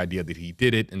confessing is the idea that he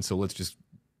did it. And so let's just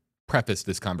preface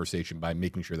this conversation by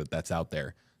making sure that that's out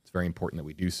there. It's very important that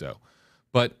we do so.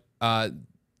 But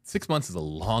 6 months is a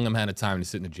long amount of time to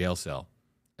sit in a jail cell.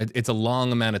 It's a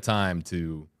long amount of time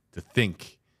to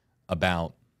think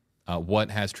about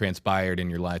what has transpired in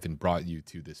your life and brought you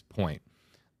to this point.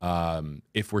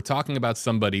 If we're talking about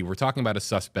somebody, we're talking about a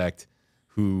suspect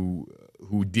who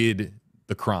did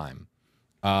the crime.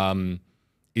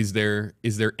 Is there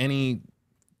any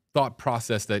thought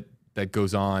process that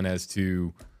goes on as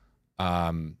to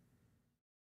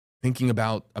thinking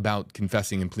about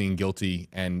confessing and pleading guilty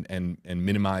and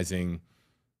minimizing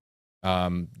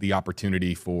the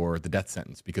opportunity for the death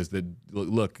sentence, because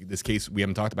look, this case, we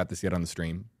haven't talked about this yet on the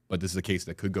stream, but this is a case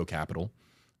that could go capital.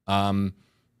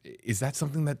 Is that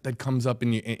something that comes up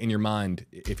in your mind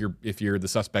if you're the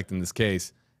suspect in this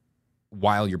case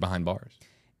while you're behind bars?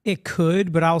 It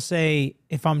could, but I'll say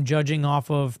if I'm judging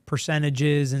off of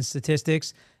percentages and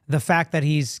statistics, the fact that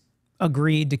he's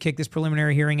agreed to kick this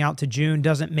preliminary hearing out to June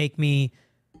doesn't make me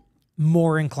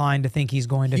more inclined to think he's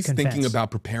going to confess. He's thinking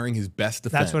about preparing his best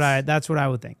defense. That's what I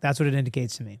would think. That's what it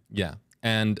indicates to me. Yeah,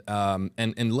 and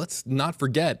let's not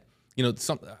forget,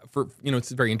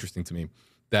 it's very interesting to me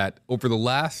that over the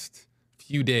last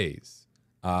few days,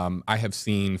 I have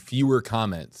seen fewer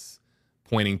comments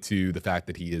pointing to the fact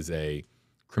that he is a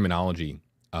criminology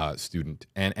student,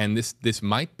 and this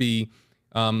might be,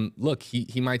 look,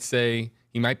 he might say,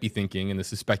 he might be thinking, and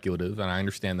this is speculative, and I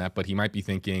understand that, but he might be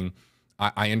thinking,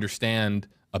 I understand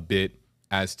a bit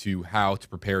as to how to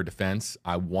prepare a defense.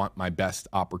 I want my best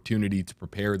opportunity to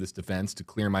prepare this defense, to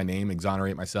clear my name,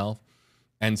 exonerate myself.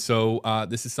 And so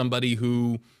this is somebody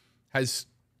who has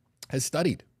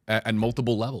studied at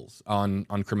multiple levels on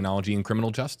criminology and criminal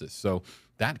justice. So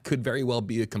that could very well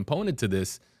be a component to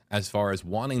this, as far as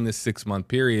wanting this 6-month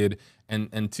period,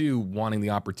 and two, wanting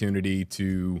the opportunity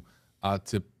to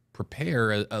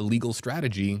prepare a legal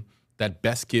strategy that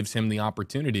best gives him the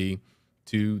opportunity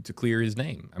to clear his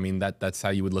name. I mean, that's how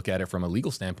you would look at it from a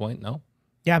legal standpoint, no?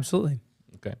 Yeah, absolutely.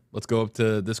 Okay, let's go up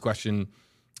to this question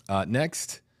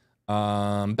next.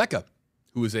 Becca,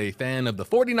 who is a fan of the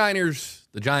 49ers,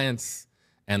 the Giants,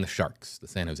 and the Sharks, the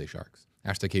San Jose Sharks.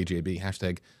 Hashtag KJB,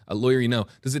 hashtag a lawyer you know.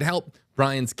 Does it help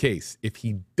Bryan's case if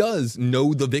he does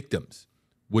know the victims?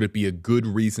 Would it be a good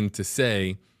reason to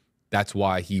say that's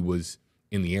why he was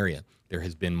in the area? There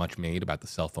has been much made about the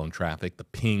cell phone traffic, the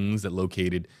pings that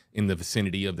located in the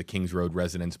vicinity of the Kings Road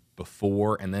residence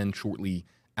before and then shortly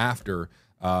after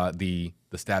the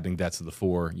stabbing deaths of the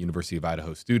 4 University of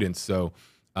Idaho students. So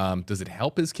does it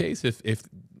help his case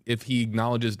if he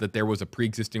acknowledges that there was a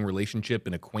pre-existing relationship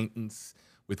and acquaintance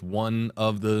with one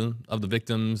of the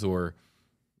victims? Or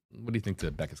what do you think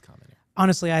to Becca's comment here?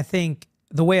 Honestly, I think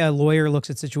the way a lawyer looks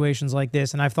at situations like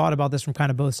this, and I've thought about this from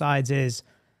kind of both sides, is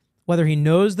whether he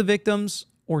knows the victims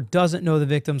or doesn't know the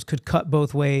victims could cut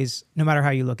both ways, no matter how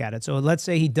you look at it. So let's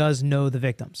say he does know the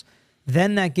victims.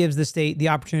 Then that gives the state the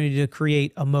opportunity to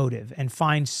create a motive and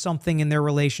find something in their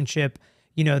relationship.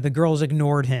 You know, the girls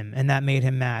ignored him and that made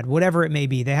him mad. Whatever it may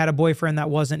be. They had a boyfriend that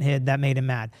wasn't hid, that made him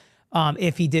mad.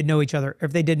 If they did know each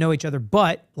other.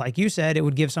 But like you said, it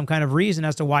would give some kind of reason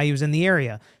as to why he was in the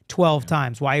area 12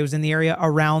 times, why he was in the area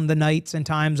around the nights and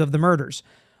times of the murders.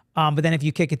 But then if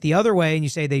you kick it the other way and you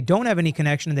say they don't have any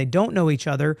connection and they don't know each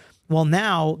other, well,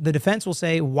 now the defense will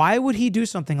say, why would he do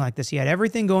something like this? He had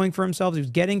everything going for himself. He was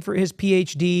getting for his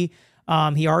PhD.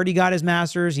 He already got his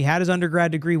master's. He had his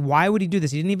undergrad degree. Why would he do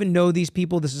this? He didn't even know these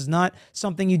people. This is not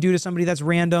something you do to somebody that's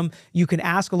random. You can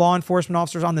ask law enforcement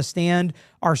officers on the stand,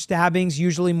 are stabbings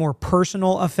usually more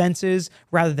personal offenses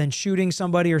rather than shooting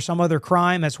somebody or some other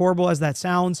crime? As horrible as that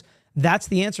sounds, that's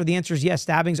the answer. The answer is yes,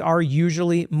 stabbings are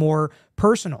usually more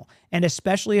personal. And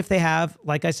especially if they have,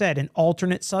 like I said, an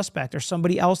alternate suspect or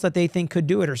somebody else that they think could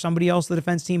do it, or somebody else the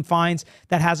defense team finds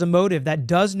that has a motive, that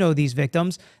does know these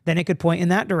victims, then it could point in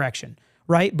that direction,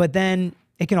 right? But then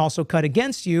it can also cut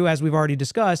against you, as we've already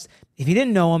discussed. If he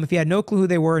didn't know them, if he had no clue who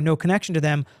they were, no connection to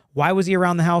them, why was he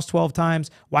around the house 12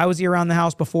 times? Why was he around the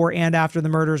house before and after the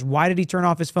murders? Why did he turn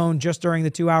off his phone just during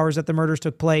the 2 hours that the murders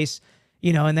took place?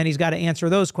 You know, and then he's got to answer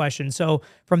those questions. So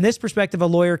from this perspective, a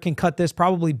lawyer can cut this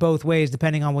probably both ways,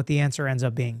 depending on what the answer ends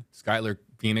up being. Skylar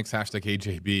Phoenix, hashtag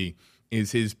AJB,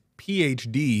 is his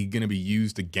PhD going to be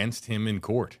used against him in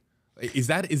court? Is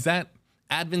that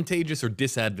advantageous or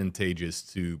disadvantageous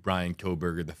to Bryan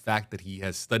Kohberger, the fact that he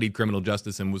has studied criminal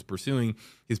justice and was pursuing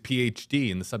his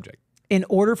PhD in the subject? In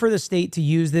order for the state to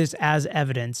use this as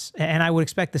evidence, and I would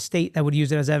expect the state that would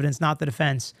use it as evidence, not the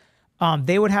defense,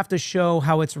 they would have to show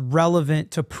how it's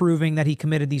relevant to proving that he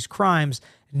committed these crimes,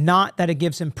 not that it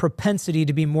gives him propensity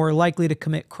to be more likely to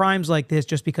commit crimes like this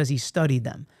just because he studied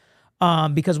them.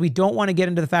 Because we don't want to get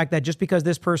into the fact that just because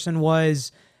this person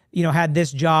was, you know, had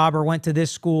this job or went to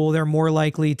this school, they're more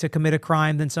likely to commit a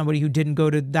crime than somebody who didn't go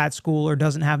to that school or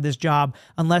doesn't have this job,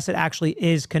 unless it actually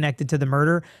is connected to the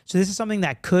murder. So this is something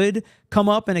that could come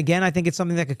up. And again, I think it's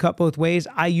something that could cut both ways.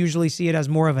 I usually see it as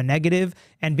more of a negative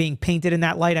and being painted in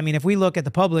that light. I mean, if we look at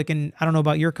the public, and I don't know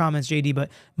about your comments, JD, but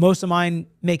most of mine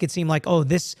make it seem like, oh,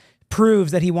 this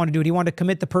proves that he wanted to do it. He wanted to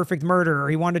commit the perfect murder, or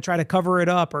he wanted to try to cover it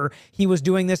up, or he was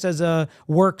doing this as a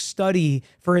work study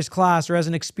for his class or as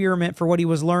an experiment for what he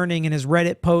was learning in his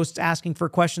Reddit posts asking for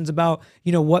questions about,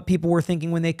 what people were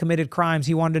thinking when they committed crimes.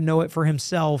 He wanted to know it for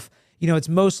himself. It's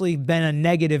mostly been a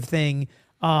negative thing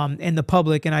in the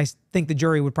public, and I think the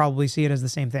jury would probably see it as the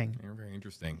same thing. Very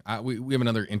interesting. We have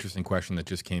another interesting question that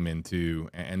just came in too,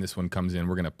 and this one comes in.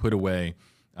 We're going to put away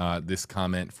this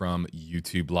comment from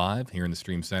YouTube Live. Here in the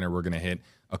Stream Center, we're going to hit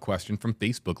a question from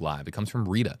Facebook Live. It comes from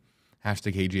Rita.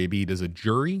 #HJB. Does a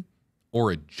jury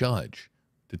or a judge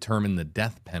determine the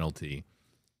death penalty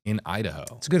in Idaho?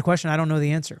 It's a good question. I don't know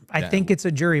the answer. I think it's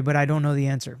a jury, but I don't know the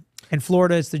answer. In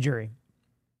Florida, it's the jury.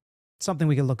 It's something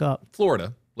we could look up.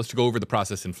 Florida. Let's go over the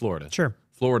process in Florida. Sure.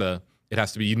 Florida, it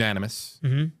has to be unanimous,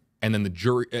 and then the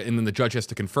judge has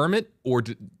to confirm it, or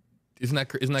isn't that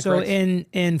correct? So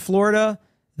in Florida,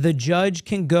 the judge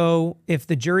can go, if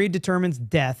the jury determines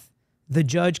death, the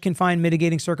judge can find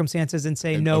mitigating circumstances and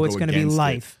say, no, it's going to be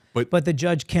life. But the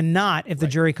judge cannot, if the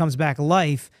jury comes back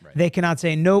life, they cannot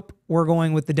say, nope, we're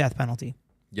going with the death penalty.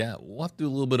 Yeah, we'll have to do a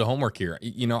little bit of homework here.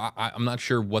 I'm not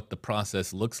sure what the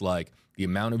process looks like. The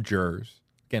amount of jurors,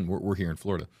 again, we're here in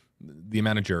Florida, the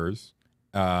amount of jurors,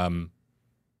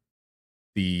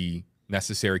 the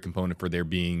necessary component for there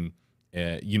being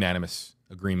unanimous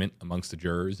agreement amongst the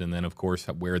jurors, and then, of course,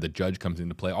 where the judge comes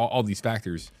into play. All these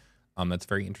factors, that's a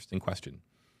very interesting question.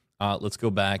 Let's go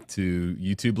back to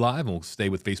YouTube Live, and we'll stay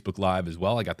with Facebook Live as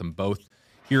well. I got them both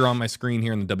here on my screen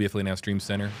here in the WFLA Now Stream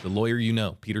Center. The lawyer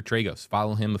Peter Tragos.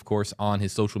 Follow him, of course, on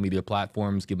his social media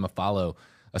platforms. Give him a follow,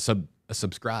 a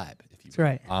subscribe, if you will,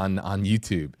 right, on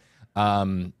YouTube.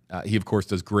 He, of course,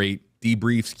 does great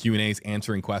debriefs, Q&As,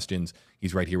 answering questions.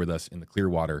 He's right here with us in the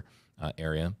Clearwater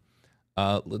area.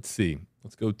 Let's see.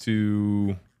 Let's go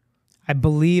to... I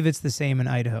believe it's the same in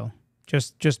Idaho,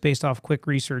 just based off quick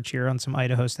research here on some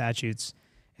Idaho statutes,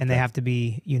 and they have to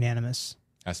be unanimous.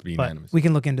 Has to be unanimous. But we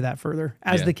can look into that further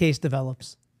as the case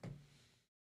develops.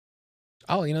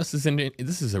 Oh, this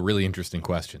is a really interesting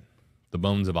question. The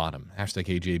bones of autumn.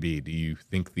 #AJB. Do you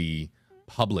think the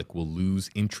public will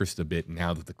lose interest a bit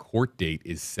now that the court date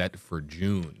is set for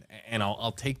June? And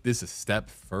I'll take this a step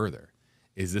further.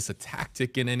 Is this a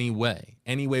tactic in any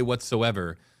way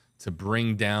whatsoever, to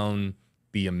bring down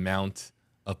the amount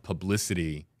of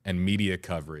publicity and media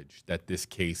coverage that this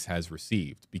case has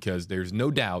received? Because there's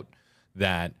no doubt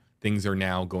that things are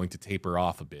now going to taper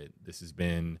off a bit. This has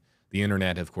been, the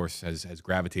internet, of course, has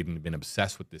gravitated and been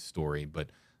obsessed with this story, but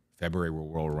February will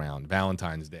roll around,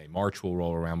 Valentine's Day, March will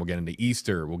roll around, we'll get into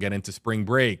Easter, we'll get into spring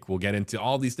break, we'll get into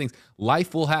all these things.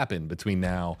 Life will happen between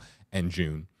now and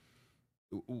June.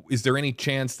 Is there any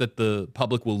chance that the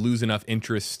public will lose enough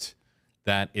interest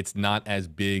that it's not as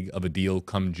big of a deal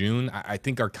come June? I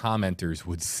think our commenters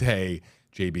would say,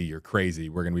 JB, you're crazy.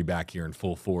 We're going to be back here in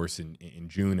full force in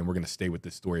June, and we're going to stay with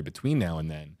this story between now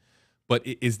and then. But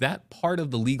is that part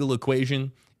of the legal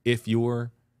equation, if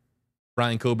you're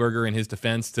Bryan Kohberger and his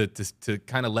defense, to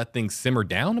kind of let things simmer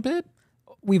down a bit?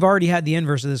 We've already had the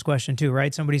inverse of this question too,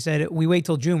 right? Somebody said, we wait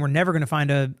till June, we're never going to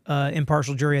find a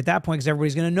impartial jury at that point because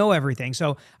everybody's going to know everything.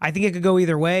 So I think it could go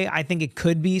either way. I think it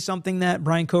could be something that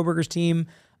Bryan Kohberger's team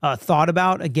thought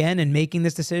about, again, in making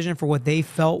this decision for what they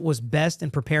felt was best in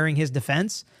preparing his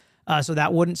defense. So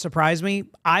that wouldn't surprise me.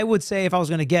 I would say, if I was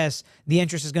going to guess, the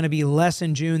interest is going to be less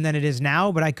in June than it is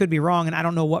now, but I could be wrong, and I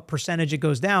don't know what percentage it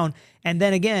goes down. And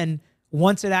then again,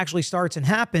 once it actually starts and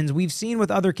happens, we've seen with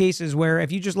other cases where,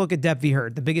 if you just look at Depp v.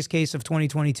 Heard, the biggest case of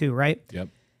 2022, right? Yep.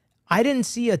 I didn't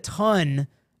see a ton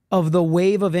of the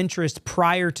wave of interest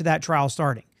prior to that trial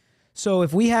starting. So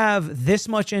if we have this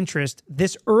much interest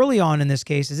this early on in this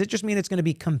case, does it just mean it's going to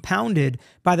be compounded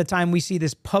by the time we see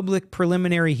this public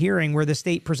preliminary hearing where the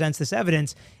state presents this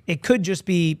evidence? It could just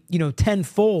be,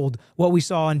 tenfold what we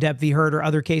saw in Depp v. Heard or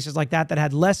other cases like that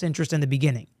had less interest in the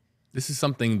beginning. This is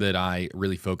something that I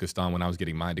really focused on when I was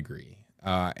getting my degree.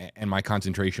 And my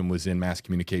concentration was in mass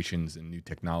communications and new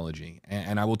technology.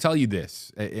 And I will tell you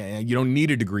this, you don't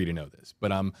need a degree to know this,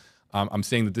 but I'm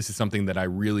saying that this is something that I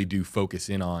really do focus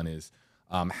in on, is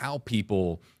how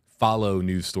people follow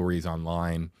news stories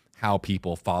online, how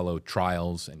people follow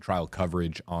trials and trial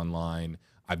coverage online.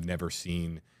 I've never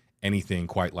seen anything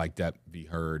quite like Depp v.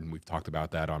 Heard, and we've talked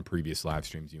about that on previous live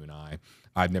streams, you and I.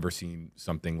 I've never seen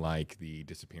something like the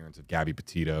disappearance of Gabby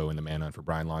Petito and the manhunt for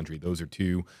Brian Laundrie. Those are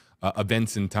two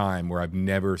events in time where I've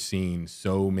never seen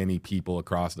so many people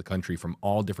across the country from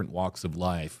all different walks of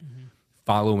life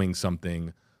following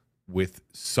something with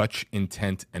such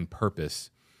intent and purpose.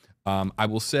 I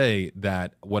will say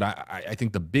that what I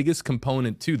think the biggest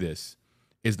component to this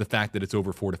is the fact that it's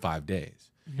over 4 to 5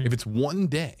 days. If it's one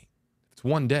day, It's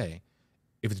one day.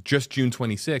 If it's just June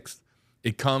 26th,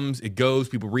 it comes, it goes,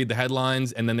 people read the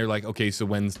headlines, and then they're like, okay, so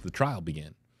when's the trial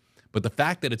begin? But the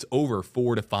fact that it's over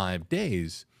 4 to 5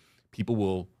 days, people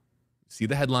will see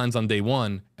the headlines on day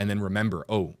one and then remember,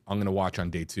 oh, I'm going to watch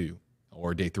on day 2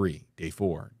 or day 3, day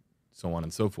 4, so on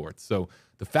and so forth. So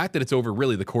the fact that it's over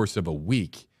really the course of a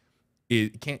week,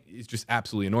 it's just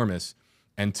absolutely enormous.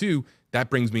 And 2, that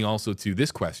brings me also to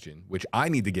this question, which I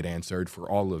need to get answered for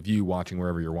all of you watching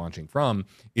wherever you're watching from,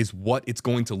 is what it's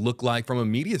going to look like from a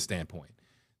media standpoint.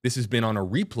 This has been on a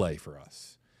replay for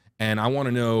us. And I want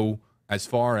to know, as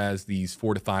far as these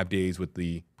 4 to 5 days with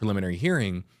the preliminary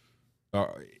hearing,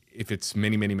 if it's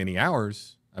many, many, many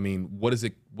hours, I mean, what is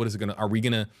it going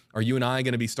to, are you and I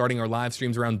going to be starting our live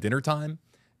streams around dinner time?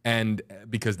 And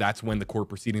because that's when the court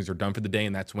proceedings are done for the day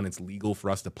and that's when it's legal for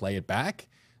us to play it back?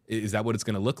 Is that what it's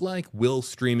going to look like? Will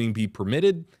streaming be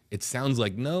permitted? It sounds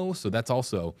like no. So that's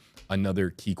also another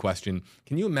key question.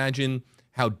 Can you imagine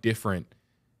how different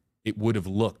it would have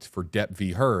looked for Depp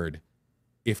v. Heard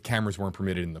if cameras weren't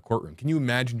permitted in the courtroom? Can you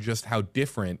imagine just how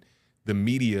different the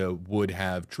media would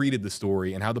have treated the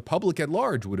story and how the public at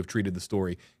large would have treated the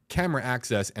story? Camera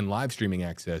access and live streaming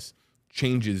access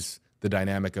changes the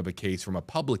dynamic of a case from a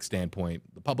public standpoint,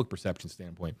 the public perception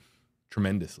standpoint,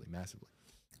 tremendously, massively.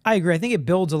 I agree. I think it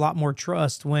builds a lot more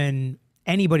trust when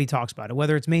anybody talks about it,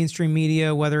 whether it's mainstream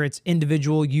media, whether it's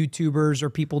individual YouTubers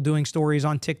or people doing stories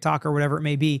on TikTok or whatever it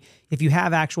may be. If you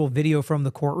have actual video from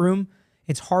the courtroom,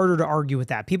 it's harder to argue with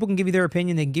that. People can give you their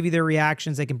opinion, they can give you their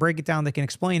reactions, they can break it down, they can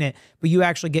explain it, but you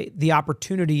actually get the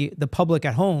opportunity, the public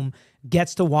at home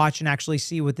gets to watch and actually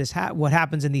see what what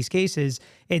happens in these cases.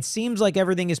 It seems like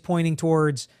everything is pointing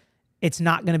towards it's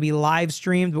not going to be live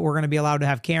streamed, but we're going to be allowed to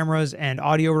have cameras and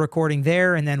audio recording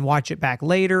there and then watch it back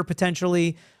later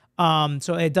potentially.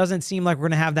 So it doesn't seem like we're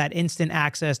going to have that instant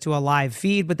access to a live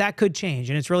feed, but that could change.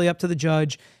 And it's really up to the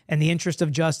judge and the interest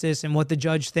of justice and what the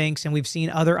judge thinks. And we've seen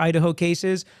other Idaho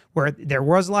cases where there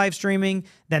was live streaming,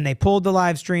 then they pulled the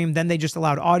live stream, then they just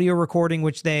allowed audio recording,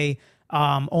 which they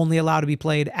only allow to be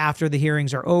played after the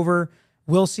hearings are over.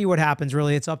 We'll see what happens,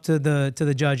 really. It's up to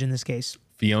the judge in this case.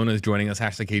 Fiona is joining us,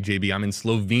 #KJB. I'm in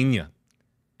Slovenia.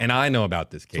 And I know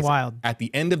about this case. It's wild. At the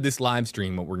end of this live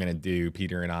stream, what we're going to do,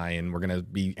 Peter and I, and we're going to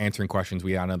be answering questions.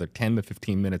 We got another 10 to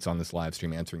 15 minutes on this live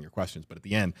stream answering your questions. But at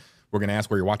the end, we're going to ask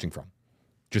where you're watching from,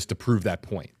 just to prove that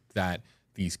point, that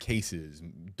these cases,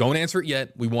 don't answer it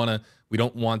yet. We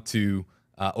don't want to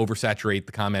oversaturate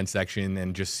the comment section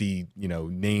and just see,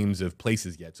 names of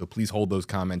places yet. So please hold those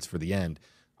comments for the end.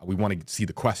 We want to see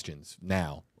the questions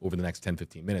now over the next 10,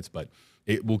 15 minutes. But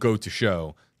it will go to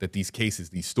show that these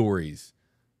cases, these stories,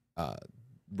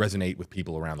 resonate with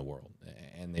people around the world,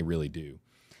 and they really do.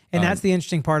 And that's the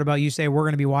interesting part about you say we're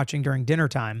going to be watching during dinner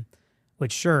time,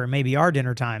 which sure, maybe our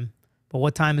dinner time, but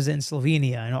what time is it in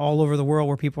Slovenia and all over the world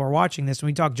where people are watching this? When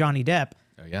we talk Johnny Depp,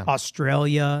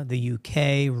 Australia, the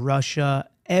UK, Russia,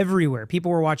 everywhere.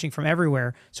 People were watching from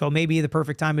everywhere, so it may be the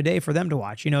perfect time of day for them to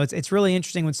watch. It's really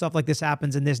interesting when stuff like this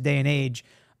happens in this day and age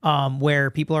where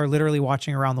people are literally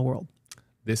watching around the world.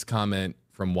 This comment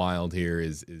from Wild here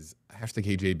is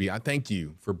 #KJB. I thank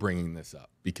you for bringing this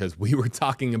up because we were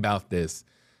talking about this.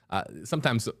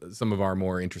 Sometimes some of our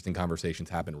more interesting conversations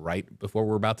happen right before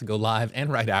we're about to go live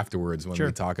and right afterwards when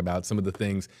we talk about some of the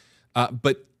things.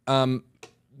 But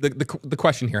the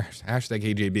question here,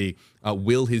 #KJB,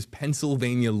 will his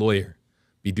Pennsylvania lawyer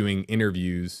be doing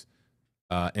interviews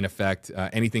in effect?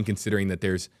 Anything considering that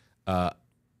there's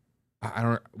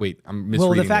I'm misreading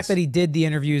Will the fact this. that he did the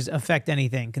interviews affect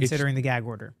anything, considering the gag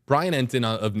order? Brian Enton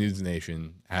of News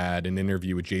Nation had an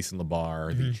interview with Jason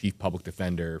LaBar, the chief public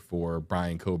defender for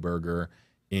Bryan Kohberger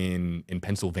in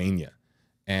Pennsylvania.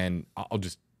 And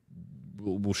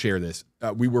we'll share this.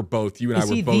 We were both, you and I were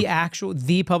both. Is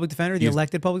he the public defender, the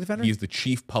elected public defender? He is the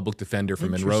chief public defender for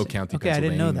Monroe County, Pennsylvania. I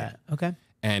didn't know that. Okay.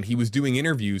 And he was doing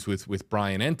interviews with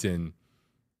Brian Enton.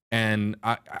 And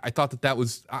I thought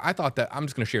that I'm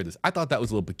just going to share this. I thought that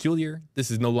was a little peculiar. This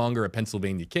is no longer a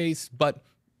Pennsylvania case, but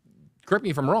correct me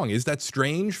if I'm wrong. Is that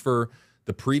strange for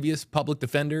the previous public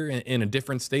defender in a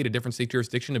different state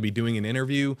jurisdiction to be doing an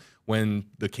interview when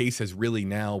the case has really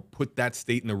now put that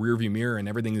state in the rearview mirror and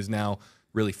everything is now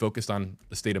really focused on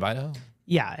the state of Idaho?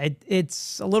 Yeah,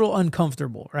 it's a little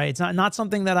uncomfortable, right? It's not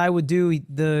something that I would do.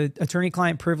 The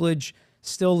attorney-client privilege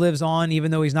still lives on,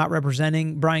 even though he's not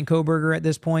representing Bryan Kohberger at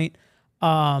this point.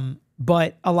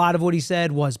 But a lot of what he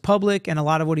said was public, and a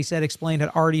lot of what he said explained had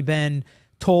already been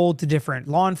told to different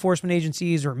law enforcement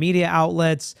agencies or media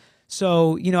outlets.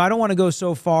 So, I don't want to go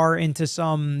so far into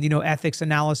some, ethics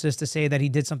analysis to say that he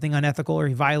did something unethical or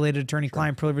he violated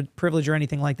attorney-client privilege or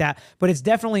anything like that. But it's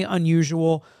definitely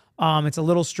unusual. It's a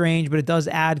little strange, but it does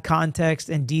add context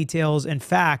and details and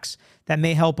facts that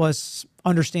may help us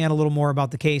understand a little more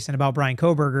about the case and about Bryan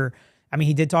Kohberger. I mean,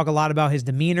 he did talk a lot about his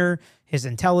demeanor, his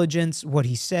intelligence, what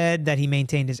he said, that he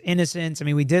maintained his innocence. I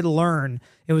mean, we did learn.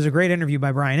 It was a great interview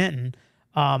by Brian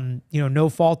Enton. No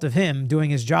fault of him doing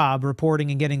his job,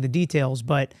 reporting and getting the details.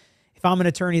 But if I'm an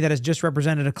attorney that has just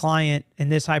represented a client in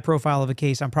this high profile of a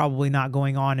case, I'm probably not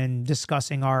going on and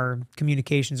discussing our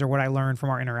communications or what I learned from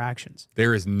our interactions.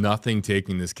 There is nothing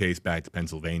taking this case back to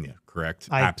Pennsylvania, correct?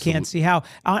 I can't see how.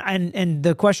 And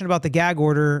the question about the gag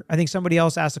order, I think somebody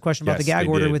else asked the question about the gag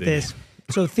order with this.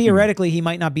 So theoretically, he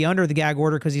might not be under the gag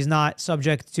order because he's not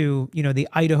subject to, the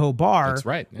Idaho bar. That's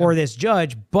right, yeah. Or this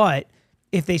judge. But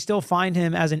if they still find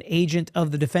him as an agent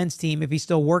of the defense team, if he's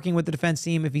still working with the defense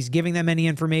team, if he's giving them any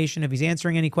information, if he's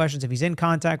answering any questions, if he's in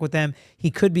contact with them,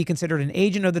 he could be considered an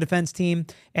agent of the defense team,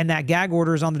 and that gag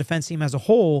order is on the defense team as a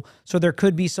whole. So there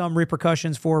could be some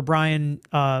repercussions for Bryan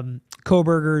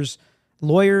Kohberger's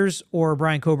lawyers or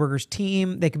Bryan Kohberger's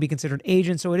team. They could be considered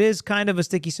agents. So it is kind of a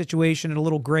sticky situation and a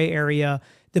little gray area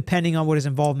depending on what his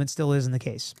involvement still is in the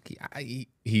case.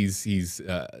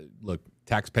 Look,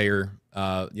 taxpayer,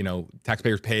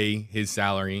 taxpayers pay his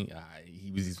salary.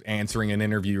 He was answering an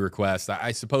interview request.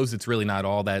 I suppose it's really not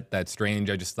all that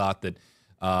strange. I just thought that,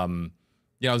 I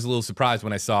was a little surprised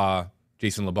when I saw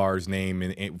Jason LaBar's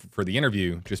name for the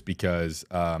interview, just because,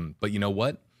 but you know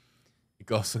what?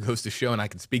 It also goes to show, and I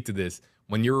can speak to this,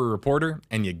 when you're a reporter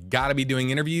and you got to be doing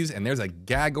interviews and there's a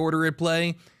gag order at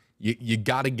play, you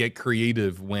got to get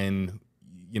creative when,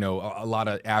 a lot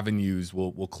of avenues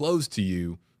will close to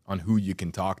you on who you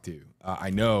can talk to. I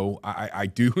know I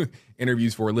do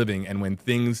interviews for a living, and when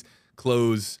things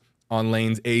close on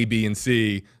lanes A, B, and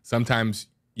C, sometimes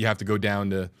you have to go down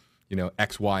to,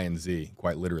 X, Y, and Z,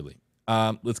 quite literally.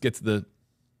 Let's get to the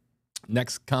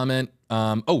next comment.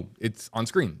 It's on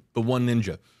screen. The One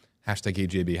Ninja.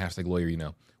 #AJB,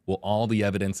 #LawyerYouKnow. Will all the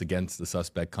evidence against the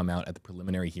suspect come out at the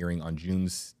preliminary hearing on June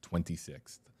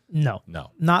 26th? No.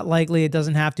 No. Not likely. It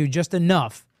doesn't have to. Just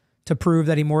enough to prove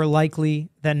that he more likely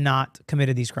than not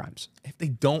committed these crimes. If they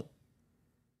don't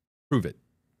prove it,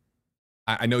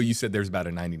 I know you said there's about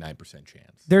a 99%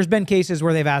 chance. There's been cases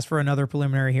where they've asked for another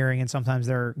preliminary hearing, and sometimes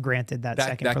they're granted that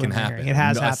second that preliminary can happen. hearing. It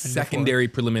has happened secondary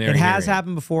before. Preliminary It has hearing.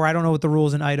 happened before. I don't know what the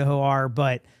rules in Idaho are,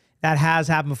 but that has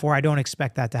happened before. I don't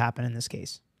expect that to happen in this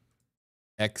case.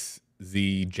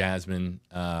 XZ Jasmine,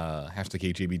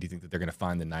 #AJB, do you think that they're going to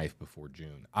find the knife before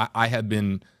June? I have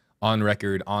been on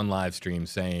record, on live stream,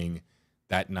 saying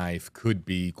that knife could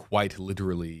be quite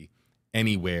literally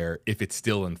anywhere if it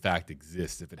still, in fact,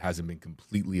 exists, if it hasn't been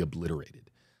completely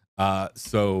obliterated.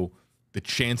 So the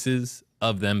chances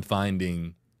of them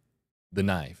finding the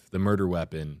knife, the murder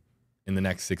weapon, in the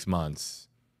next 6 months,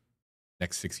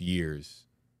 next 6 years,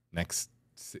 next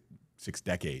 6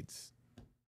 decades,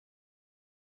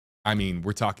 I mean,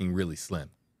 we're talking really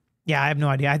slim. Yeah, I have no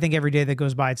idea. I think every day that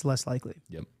goes by, it's less likely.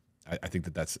 Yep. I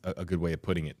think that's a good way of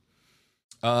putting it.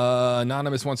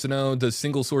 Anonymous wants to know, does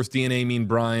single source DNA mean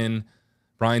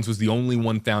Bryan's was the only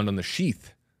one found on the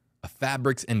sheath? A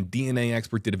fabrics and DNA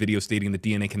expert did a video stating that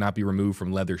DNA cannot be removed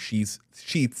from leather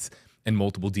sheaths and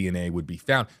multiple DNA would be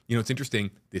found. It's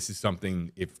interesting. This is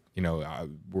something, if,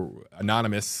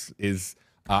 Anonymous is,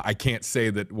 I can't say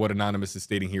that what Anonymous is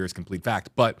stating here is complete fact,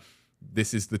 but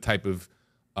this is the type of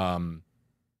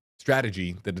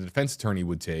strategy that a defense attorney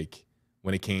would take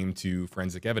when it came to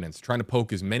forensic evidence, trying to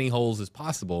poke as many holes as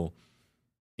possible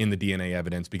in the DNA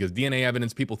evidence, because DNA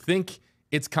evidence, people think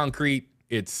it's concrete,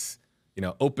 it's,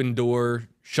 open door,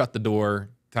 shut the door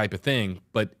type of thing.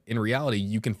 But in reality,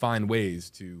 you can find ways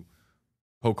to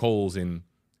poke holes in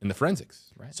the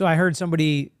forensics, right? So I heard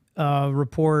somebody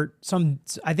report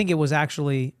I think it was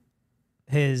actually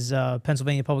his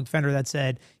Pennsylvania public defender that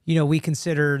said, we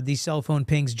consider these cell phone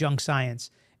pings junk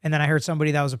science. And then I heard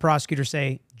somebody that was a prosecutor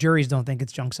say, juries don't think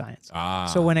it's junk science.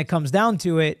 So when it comes down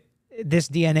to it, this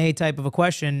DNA type of a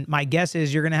question, my guess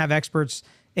is you're going to have experts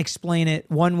explain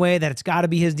it one way, that it's got to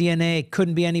be his DNA. It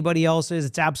couldn't be anybody else's.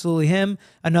 It's absolutely him.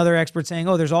 Another expert saying,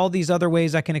 there's all these other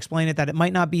ways I can explain it, that it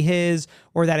might not be his,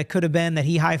 or that it could have been that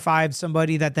he high-fived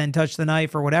somebody that then touched the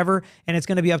knife or whatever. And it's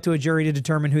going to be up to a jury to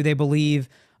determine who they believe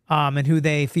and who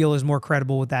they feel is more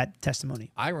credible with that testimony.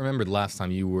 I remember the last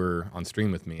time you were on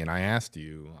stream with me, and I asked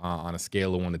you on a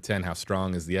scale of 1 to 10, how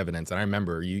strong is the evidence? And I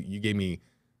remember you gave me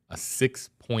a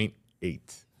 6.8.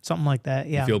 Something like that,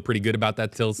 yeah. You feel pretty good about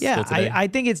that till today? I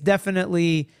think it's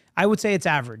definitely, I would say it's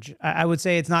average. I would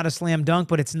say it's not a slam dunk,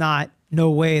 but it's not, no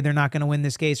way they're not going to win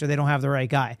this case or they don't have the right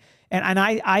guy. And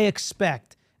I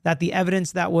expect that the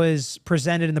evidence that was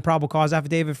presented in the probable cause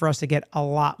affidavit for us to get a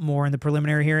lot more in the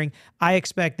preliminary hearing. I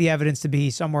expect the evidence to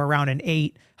be somewhere around an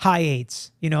 8, high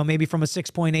 8s, maybe from a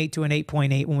 6.8 to an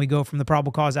 8.8 when we go from the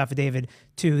probable cause affidavit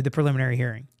to the preliminary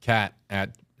hearing. Kat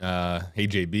at Hey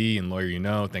JB and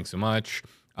lawyer, thanks so much.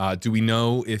 Do we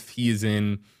know if he is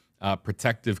in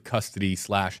protective custody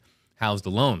 / housed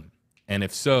alone? And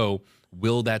if so,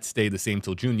 will that stay the same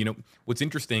till June? What's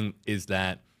interesting is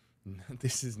that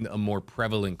this is a more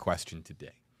prevalent question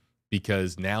today,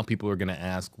 because now people are going to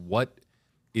ask, what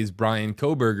is Bryan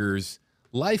Kohberger's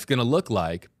life going to look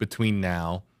like between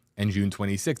now and June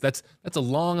 26th? That's a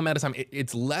long amount of time.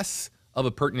 It's less of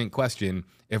a pertinent question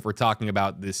if we're talking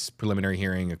about this preliminary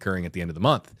hearing occurring at the end of the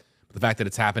month. But the fact that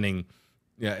it's happening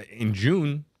in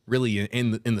June, really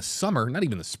in the summer, not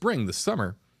even the spring, the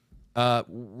summer,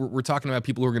 we're talking about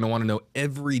people who are going to want to know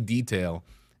every detail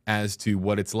as to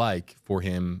what it's like for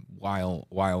him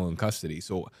while in custody.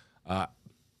 So I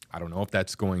don't know if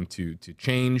that's going to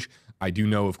change. I do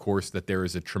know, of course, that there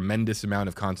is a tremendous amount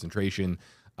of concentration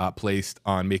placed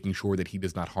on making sure that he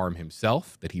does not harm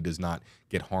himself, that he does not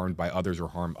get harmed by others or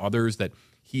harm others, that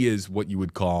he is what you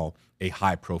would call a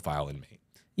high-profile inmate.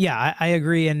 Yeah, I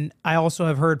agree. And I also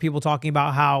have heard people talking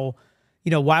about how,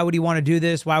 why would he want to do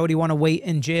this? Why would he want to wait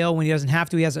in jail when he doesn't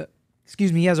have to? He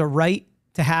has a right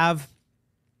to have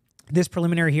this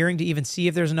preliminary hearing to even see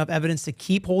if there's enough evidence to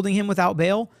keep holding him without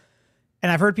bail.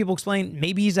 And I've heard people explain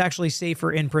maybe he's actually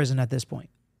safer in prison at this point.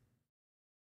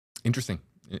 Interesting.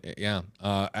 Yeah.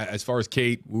 As far as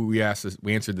Kate, we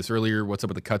answered this earlier. What's up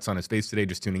with the cuts on his face today?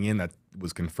 Just tuning in. That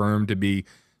was confirmed to be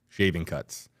shaving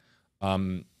cuts.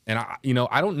 And I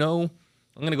don't know.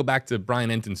 I'm going to go back to Brian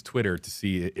Enton's Twitter to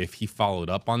see if he followed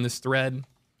up on this thread,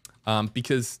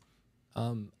 because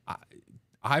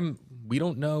we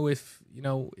don't know if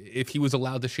he was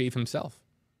allowed to shave himself.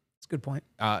 That's a good point.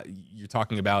 You're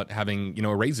talking about having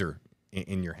a razor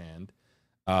in your hand,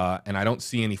 and I don't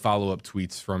see any follow-up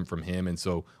tweets from him. And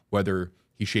so whether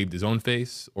he shaved his own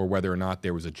face or whether or not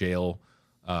there was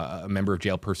a member of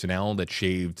jail personnel that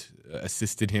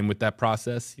assisted him with that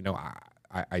process,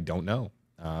 I don't know.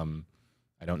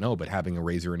 I don't know, but having a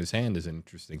razor in his hand is an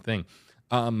interesting thing.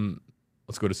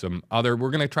 Let's go to some other. We're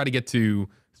going to try to get to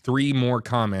 3 more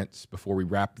comments before we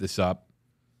wrap this up.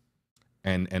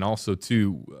 And also,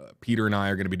 too, Peter and I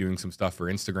are going to be doing some stuff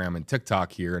for Instagram and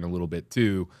TikTok here in a little bit,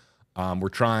 too. We're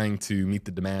trying to meet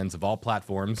the demands of all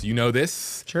platforms. You know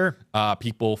this. Sure.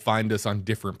 People find us on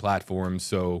different platforms.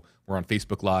 So we're on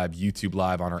Facebook Live, YouTube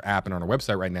Live, on our app, and on our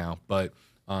website right now. But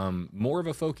more of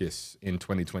a focus in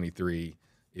 2023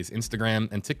 is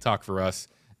Instagram and TikTok for us.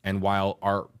 And while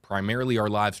primarily our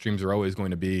live streams are always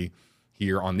going to be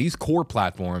here on these core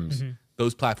platforms,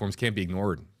 those platforms can't be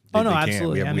ignored. They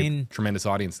Absolutely. We have a tremendous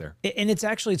audience there. And it's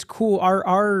cool.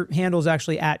 Our handle is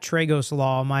actually at Tragos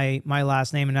Law, my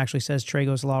last name, and actually says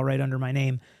Tragos Law right under my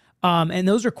name. And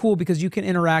those are cool because you can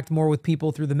interact more with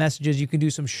people through the messages. You can do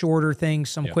some shorter things,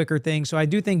 some quicker things. So I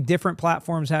do think different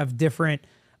platforms have different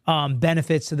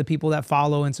benefits to the people that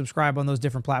follow and subscribe on those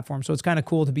different platforms. So it's kind of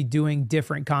cool to be doing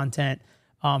different content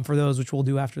for those, which we'll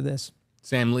do after this.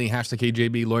 Sam Lee,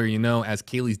 #KJB lawyer, as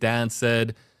Kaylee's dad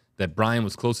said that Bryan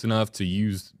was close enough to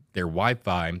use their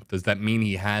Wi-Fi. Does that mean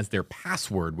he has their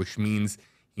password, which means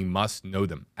he must know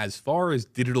them? As far as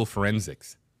digital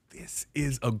forensics, this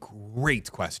is a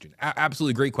great question.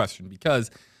 Absolutely great question, because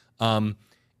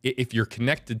if you're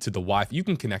connected to the Wi-Fi, you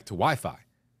can connect to Wi-Fi,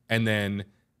 and then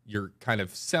you're kind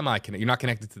of semi-connected. You're not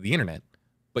connected to the internet,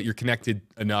 but you're connected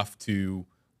enough to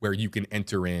where you can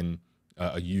enter in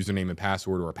a username and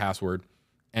password or a password.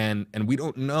 And we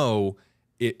don't know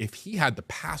if he had the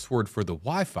password for the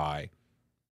Wi-Fi.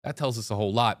 That tells us a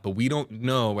whole lot, but we don't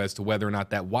know as to whether or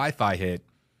not that Wi-Fi hit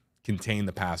contained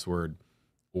the password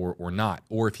or not,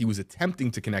 or if he was attempting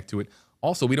to connect to it.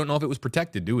 Also, we don't know if it was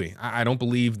protected, do we? I don't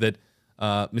believe that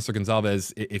Mr.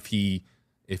 Gonzalez, if he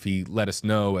let us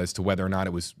know as to whether or not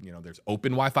it was, there's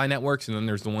open Wi-Fi networks, and then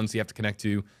there's the ones you have to connect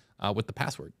to with the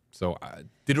password. So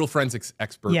digital forensics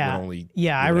expert would only.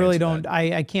 Yeah, I really don't.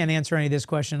 I can't answer any of this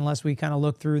question unless we kind of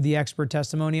look through the expert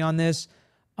testimony on this.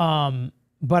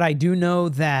 But I do know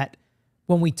that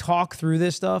when we talk through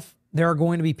this stuff, there are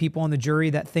going to be people on the jury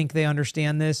that think they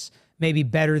understand this maybe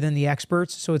better than the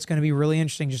experts. So it's going to be really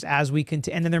interesting just as we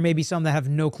continue. And then there may be some that have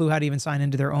no clue how to even sign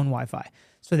into their own Wi-Fi.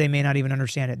 So they may not even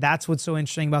understand it. That's what's so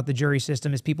interesting about the jury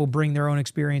system, is people bring their own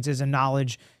experiences and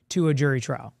knowledge to a jury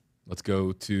trial. Let's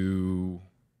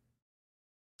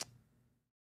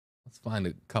find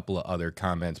a couple of other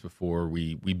comments before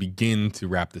we begin to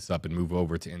wrap this up and move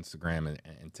over to Instagram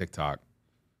and TikTok.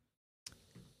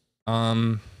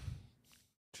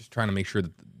 Just trying to make sure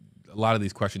that a lot of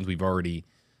these questions we've already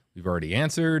we've already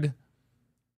answered.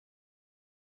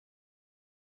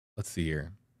 Let's see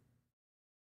here.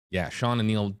 Yeah, Sean and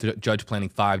Neil, judge planning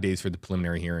 5 days for the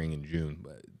preliminary hearing in June.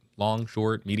 Long,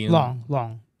 short, medium?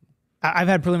 Long. I've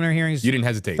had preliminary hearings. You didn't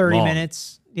hesitate. 30 long.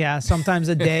 minutes. Yeah, sometimes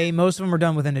a day. Most of them are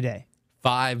done within a day.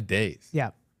 5 days.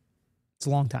 Yeah. It's a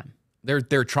long time.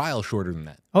 Their trials shorter than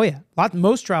that. Oh, yeah.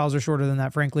 Most trials are shorter than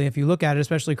that, frankly, if you look at it,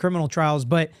 especially criminal trials.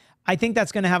 But I think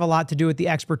that's going to have a lot to do with the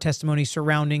expert testimony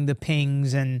surrounding the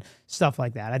pings and stuff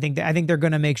like that. I think they're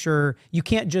going to make sure you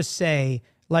can't just say,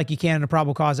 like you can in a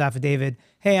probable cause affidavit,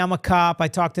 hey, I'm a cop. I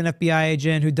talked to an FBI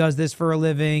agent who does this for a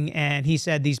living, and he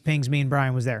said these pings mean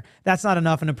Bryan was there. That's not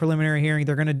enough in a preliminary hearing.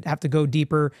 They're going to have to go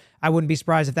deeper. I wouldn't be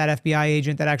surprised if that FBI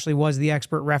agent that actually was the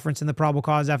expert reference in the probable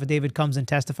cause affidavit comes and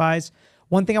testifies.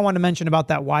 One thing I want to mention about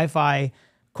that Wi-Fi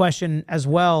question as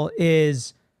well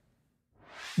is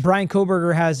Bryan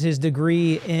Kohberger has his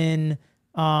degree in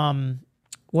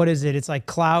what is it? It's like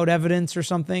cloud evidence or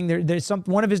something. There's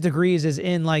one of his degrees is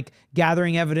in like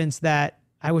gathering evidence that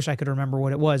I wish I could remember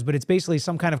what it was, but it's basically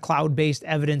some kind of cloud-based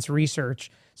evidence research.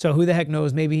 So who the heck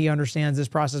knows? Maybe he understands this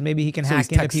process. Maybe he can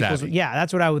hack into people's. Savvy. Yeah,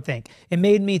 that's what I would think. It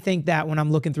made me think that when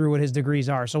I'm looking through what his degrees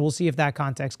are. So we'll see if that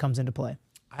context comes into play.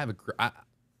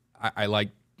 I like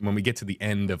when we get to the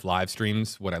end of live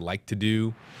streams. What I like to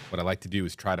do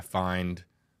is try to find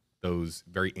those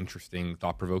very interesting,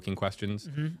 thought-provoking questions.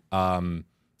 Mm-hmm.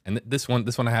 And this one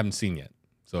I haven't seen yet.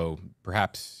 So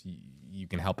perhaps you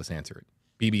can help us answer it.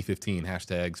 BB15,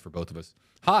 hashtags for both of us.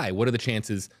 Hi, what are the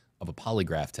chances of a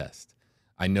polygraph test?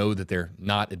 I know that they're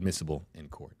not admissible in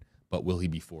court, but will he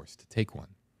be forced to take one?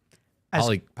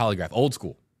 Polygraph, old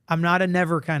school. I'm not a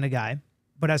never kind of guy,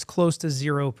 but as close to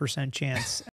 0%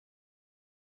 chance.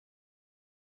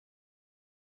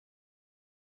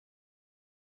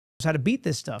 How to beat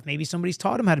this stuff. Maybe somebody's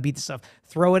taught him how to beat this stuff.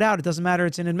 Throw it out. It doesn't matter.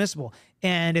 It's inadmissible.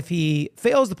 And if he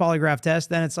fails the polygraph test,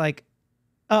 then it's like,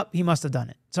 oh, he must have done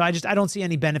it. So I don't see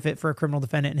any benefit for a criminal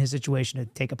defendant in his situation to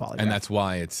take a polygraph. And that's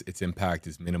why its impact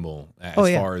is minimal as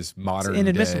far as modern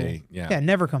inadmissible. Day. Yeah, it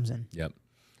never comes in. Yep.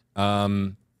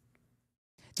 The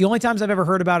only times I've ever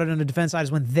heard about it on the defense side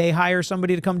is when they hire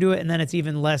somebody to come do it, and then it's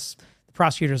even less. The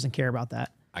prosecutor doesn't care about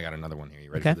that. I got another one here. You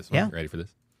ready for this one? Yeah. Ready for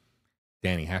this?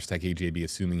 Danny, hashtag AJB,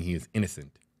 assuming he is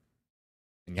innocent.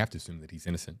 And you have to assume that he's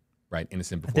innocent, right?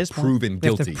 Innocent before proven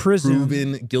guilty.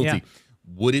 Proven guilty. Yeah.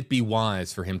 Would it be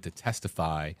wise for him to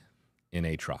testify in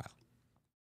a trial?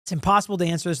 It's impossible to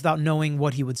answer this without knowing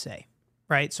what he would say,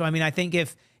 right? So, I mean, I think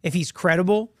if he's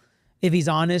credible, if he's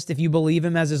honest, if you believe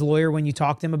him as his lawyer when you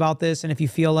talk to him about this, and if you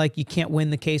feel like you can't win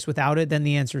the case without it, then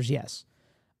the answer is yes.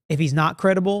 If he's not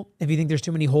credible, if you think there's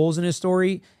too many holes in his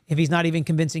story, if he's not even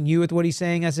convincing you with what he's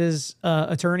saying as his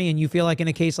attorney, and you feel like in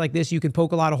a case like this you can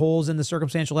poke a lot of holes in the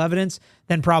circumstantial evidence,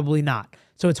 then probably not.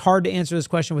 So it's hard to answer this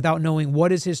question without knowing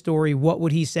what is his story, what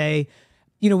would he say.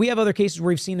 You know, we have other cases where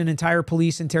we've seen an entire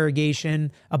police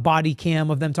interrogation, a body cam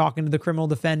of them talking to the criminal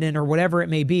defendant or whatever it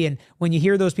may be. And when you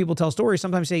hear those people tell stories,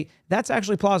 sometimes you say, that's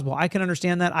actually plausible. I can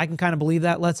understand that. I can kind of believe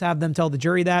that. Let's have them tell the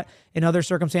jury that. In other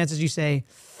circumstances, you say,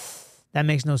 that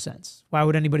makes no sense. Why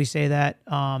would anybody say that?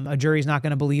 A jury's not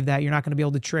going to believe that. You're not going to be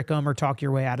able to trick them or talk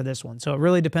your way out of this one. So it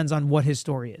really depends on what his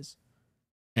story is.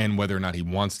 And whether or not he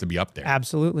wants to be up there.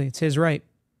 Absolutely. It's his right.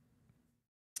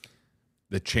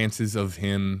 The chances of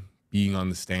him being on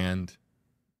the stand,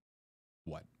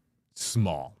 what?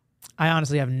 Small. I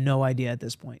honestly have no idea at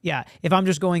this point. Yeah, if I'm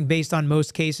just going based on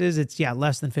most cases, it's,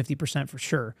 less than 50% for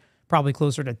sure. Probably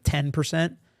closer to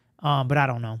 10%, but I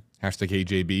don't know. Hashtag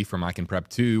AJB from I Can Prep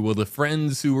 2. Will the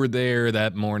friends who were there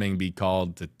that morning be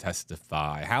called to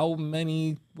testify? How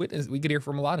many witnesses? We could hear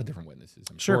from a lot of different witnesses,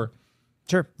 I'm sure.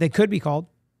 Sure, they could be called.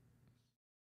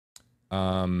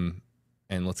 And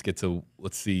let's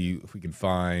see if we can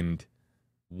find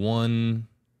one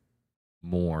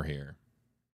more here.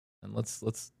 And let's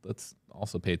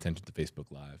also pay attention to Facebook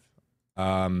Live.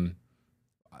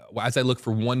 As I look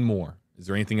for one more, is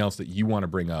there anything else that you want to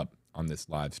bring up on this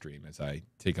live stream as I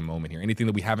take a moment here? Anything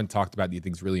that we haven't talked about that you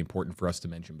think is really important for us to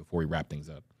mention before we wrap things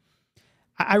up?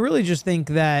 I really just think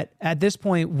that at this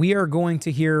point, we are going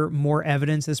to hear more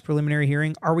evidence this preliminary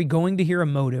hearing. Are we going to hear a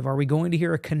motive? Are we going to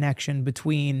hear a connection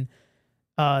between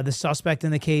the suspect in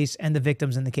the case and the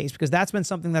victims in the case? Because that's been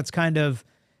something that's kind of,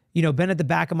 been at the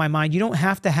back of my mind. You don't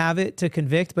have to have it to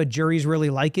convict, but juries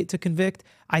really like it to convict.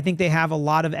 I think they have a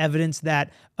lot of evidence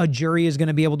that a jury is going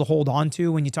to be able to hold on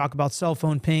to when you talk about cell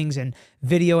phone pings and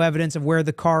video evidence of where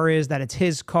the car is, that it's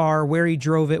his car, where he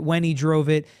drove it, when he drove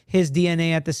it, his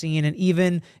DNA at the scene, and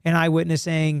even an eyewitness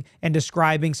saying and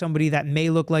describing somebody that may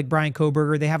look like Bryan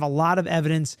Kohberger. They have a lot of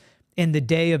evidence in the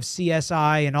day of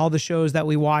CSI and all the shows that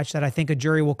we watch that I think a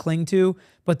jury will cling to,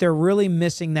 but they're really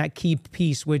missing that key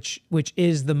piece, which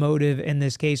is the motive in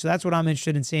this case. So that's what I'm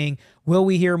interested in seeing. Will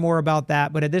we hear more about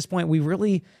that? But at this point, we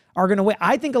really are going to wait.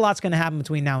 I think a lot's going to happen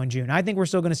between now and June. I think we're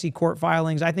still going to see court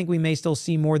filings. I think we may still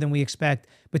see more than we expect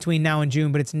between now and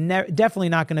June, but it's definitely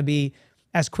not going to be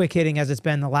as quick hitting as it's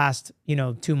been the last,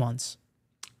 2 months.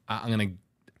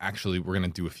 We're going to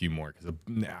do a few more because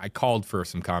I called for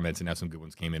some comments and now some good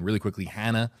ones came in. Really quickly,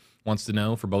 Hannah wants to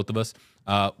know for both of us,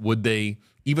 would they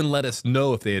even let us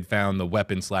know if they had found the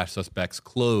weapon/suspect's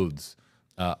clothes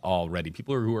already?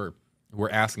 People who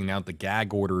are asking now that the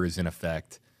gag order is in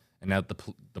effect and now that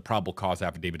the probable cause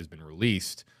affidavit has been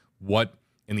released, what,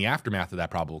 in the aftermath of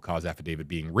that probable cause affidavit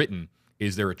being written,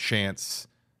 is there a chance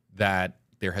that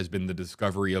there has been the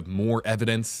discovery of more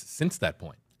evidence since that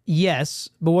point? Yes,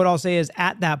 but what I'll say is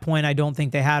at that point, I don't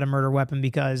think they had a murder weapon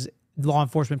because law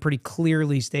enforcement pretty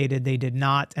clearly stated they did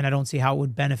not, and I don't see how it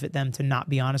would benefit them to not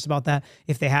be honest about that.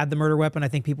 If they had the murder weapon, I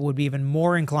think people would be even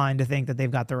more inclined to think that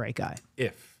they've got the right guy.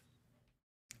 It's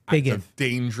a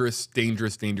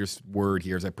dangerous word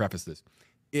here as I preface this.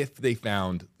 If they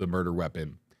found the murder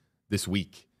weapon this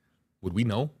week, would we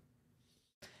know?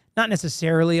 Not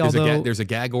necessarily, although there's a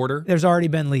gag order. There's already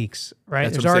been leaks,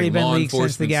 right? There's already been law leaks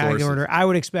since the gag sources. order. I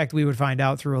would expect we would find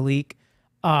out through a leak,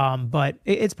 but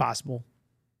it's possible.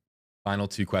 Final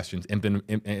two questions.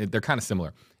 They're kind of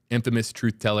similar. Infamous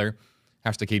truth teller.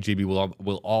 #KJB,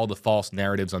 will all the false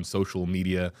narratives on social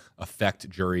media affect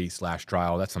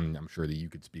jury/trial? That's something I'm sure that you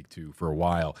could speak to for a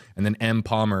while. And then M.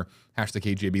 Palmer,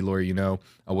 #KJB lawyer,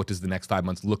 what does the next 5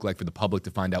 months look like for the public to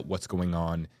find out what's going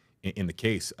on in the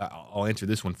case? I'll answer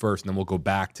this one first, and then we'll go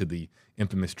back to the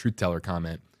infamous truth teller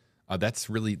comment.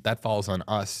 That falls on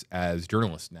us as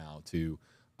journalists now to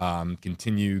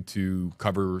continue to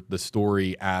cover the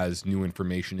story as new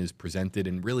information is presented,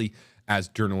 and really as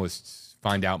journalists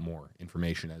find out more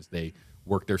information as they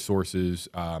work their sources,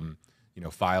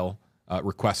 file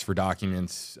requests for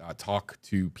documents, talk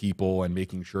to people, and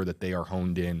making sure that they are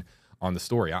honed in on the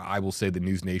story. I will say the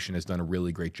News Nation has done a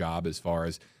really great job as far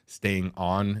as staying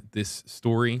on this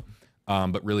story,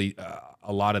 but really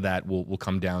a lot of that will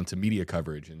come down to media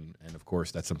coverage, and of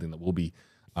course that's something that we'll be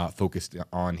focused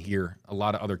on here. A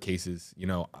lot of other cases,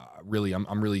 really,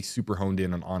 I'm really super honed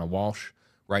in on Anna Walsh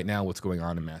right now, what's going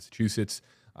on in Massachusetts.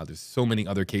 There's so many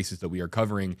other cases that we are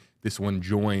covering. This one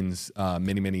joins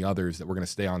many others that we're going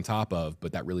to stay on top of,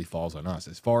 but that really falls on us.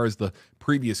 As far as the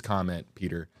previous comment,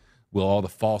 Peter, will all the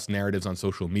false narratives on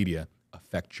social media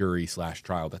affect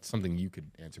jury/trial? That's something you could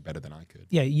answer better than I could.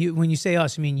 Yeah, when you say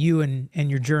us, I mean you and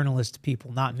your journalist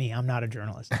people, not me. I'm not a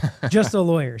journalist, just a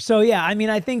lawyer. So yeah, I mean,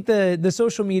 I think the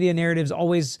social media narratives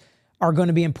always are going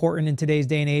to be important in today's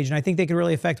day and age, and I think they can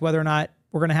really affect whether or not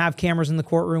we're going to have cameras in the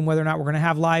courtroom, whether or not we're going to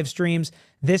have live streams.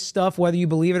 This stuff, whether you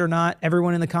believe it or not,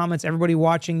 everyone in the comments, everybody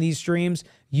watching these streams,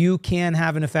 you can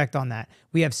have an effect on that.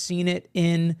 We have seen it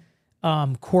in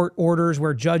court orders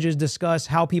where judges discuss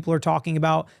how people are talking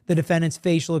about the defendant's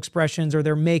facial expressions or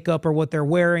their makeup or what they're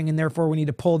wearing, and therefore we need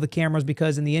to pull the cameras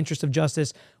because in the interest of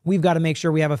justice, we've got to make sure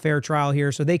we have a fair trial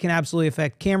here. So they can absolutely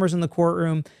affect cameras in the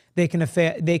courtroom. They can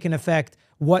affect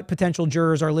what potential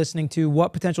jurors are listening to,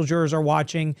 what potential jurors are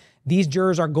watching. These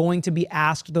jurors are going to be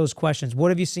asked those questions.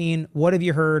 What have you seen? What have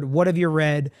you heard? What have you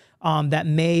read that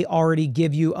may already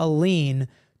give you a lean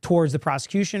towards the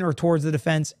prosecution or towards the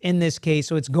defense in this case?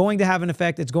 So it's going to have an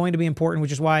effect. It's going to be important,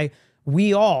 which is why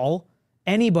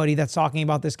anybody that's talking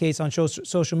about this case on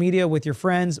social media with your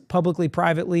friends, publicly,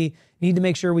 privately, need to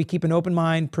make sure we keep an open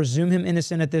mind, presume him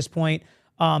innocent at this point,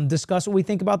 discuss what we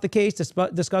think about the case,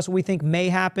 discuss what we think may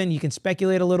happen. You can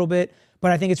speculate a little bit,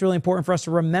 but I think it's really important for us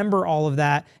to remember all of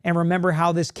that and remember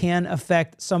how this can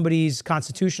affect somebody's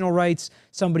constitutional rights,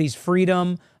 somebody's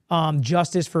freedom,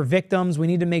 justice for victims. We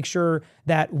need to make sure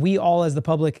that we all as the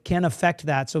public can affect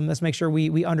that. So let's make sure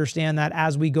we understand that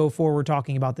as we go forward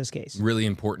talking about this case. Really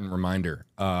important reminder,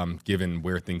 given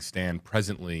where things stand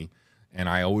presently. And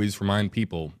I always remind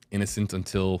people, innocent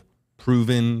until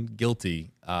proven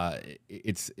guilty.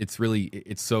 It's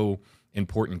so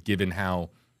important given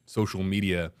how social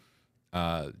media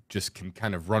just can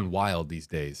kind of run wild these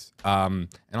days. And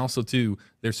also too,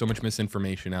 there's so much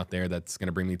misinformation out there that's going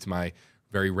to bring me to my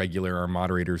very regular, our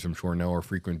moderators I'm sure know, or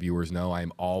frequent viewers know,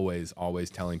 I'm always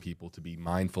telling people to be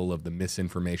mindful of the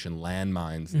misinformation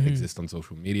landmines that exist on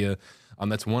social media.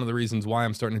 That's one of the reasons why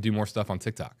I'm starting to do more stuff on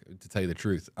TikTok, to tell you the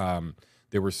truth.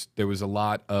 There was a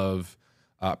lot of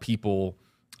people,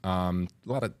 a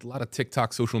lot of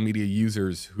TikTok social media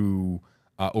users who,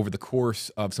 over the course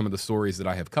of some of the stories that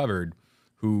I have covered,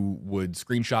 who would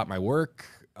screenshot my work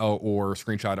or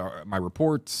screenshot my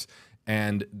reports,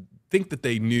 and think that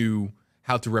they knew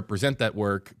how to represent that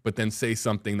work, but then say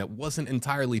something that wasn't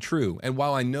entirely true. And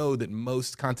while I know that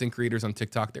most content creators on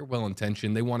TikTok, they're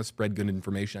well-intentioned, they want to spread good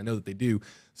information, I know that they do,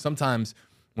 sometimes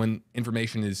when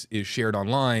information is shared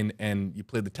online and you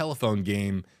play the telephone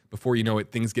game, before you know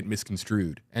it, things get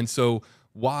misconstrued. And so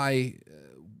why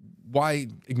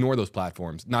ignore those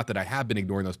platforms? Not that I have been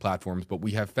ignoring those platforms, but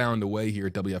we have found a way here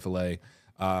at WFLA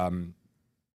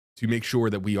to make sure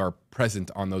that we are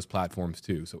present on those platforms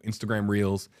too. So Instagram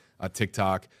Reels,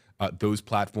 TikTok, those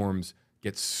platforms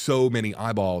get so many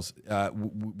eyeballs.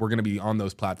 We're going to be on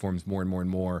those platforms more and more and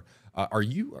more. Are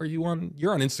you on?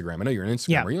 You're on Instagram. I know you're on Instagram.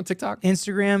 Yeah. Are you on TikTok?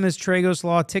 Instagram is Tragos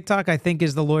Law. TikTok, I think,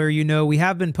 is the lawyer you know. We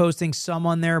have been posting some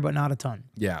on there, but not a ton.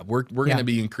 Yeah, we're going to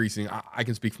be increasing. I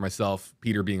can speak for myself,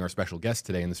 Peter being our special guest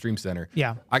today in the Stream Center.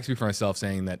 Yeah. I can speak for myself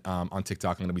saying that on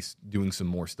TikTok, I'm going to be doing some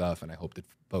more stuff, and I hope that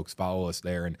folks follow us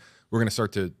there. And we're going to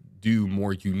start to do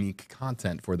more unique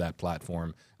content for that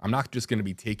platform. I'm not just going to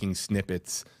be taking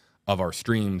snippets of our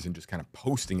streams and just kind of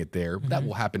posting it there. That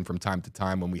will happen from time to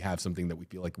time when we have something that we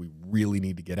feel like we really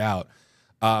need to get out.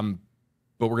 But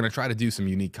we're going to try to do some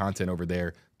unique content over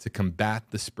there to combat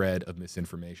the spread of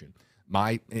misinformation.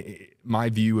 My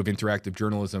view of interactive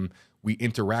journalism, we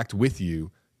interact with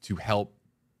you to help,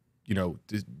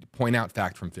 to point out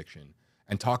fact from fiction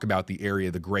and talk about the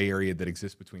gray area that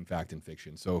exists between fact and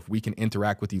fiction. So if we can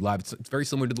interact with you live, it's very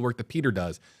similar to the work that Peter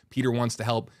does. Peter wants to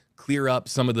help clear up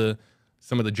some of the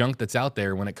junk that's out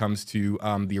there when it comes to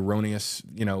the erroneous,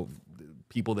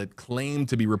 people that claim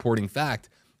to be reporting fact.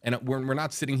 And we're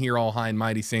not sitting here all high and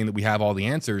mighty saying that we have all the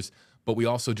answers, but we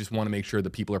also just want to make sure that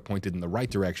people are pointed in the right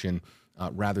direction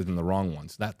rather than the wrong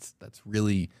ones. That's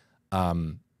really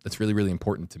really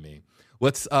important to me.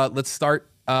 Let's start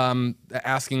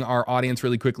asking our audience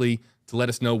really quickly to let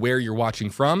us know where you're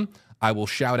watching from. I will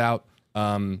shout out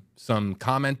some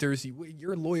commenters.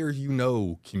 You're a lawyer,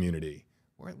 community.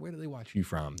 Where do they watch you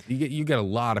from? You get a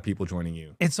lot of people joining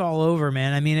you. It's all over,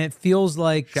 man. I mean, it feels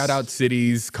like... Shout out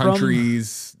cities,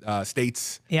 countries,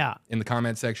 states in the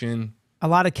comment section. A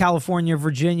lot of California,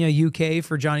 Virginia, UK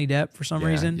for Johnny Depp for some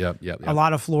reason. Yep. A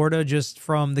lot of Florida just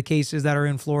from the cases that are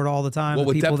in Florida all the time. Well,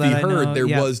 with people Depp that v. Heard, know, there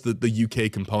was the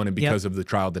UK component because of the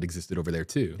trial that existed over there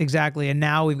too. Exactly. And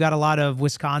now we've got a lot of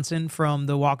Wisconsin from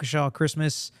the Waukesha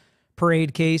Christmas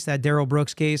parade case, that Darrell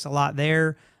Brooks case, a lot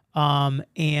there.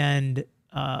 And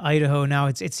Idaho. Now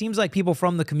it seems like people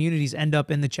from the communities end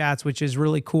up in the chats, which is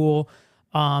really cool.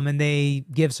 And they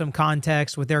give some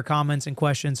context with their comments and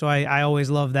questions. So I always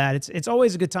love that. It's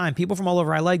always a good time. People from all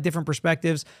over. I like different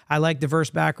perspectives. I like diverse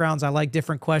backgrounds. I like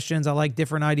different questions. I like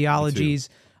different ideologies.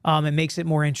 It makes it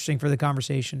more interesting for the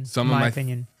conversation. Some in of my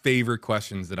opinion. favorite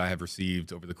questions that I have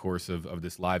received over the course of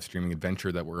this live streaming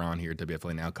adventure that we're on here at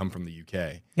WFLA Now come from the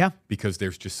UK. Yeah. Because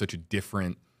there's just such a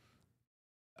different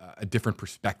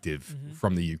perspective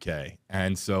from the UK.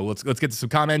 And so let's get to some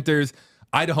commenters.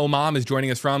 Idaho Mom is joining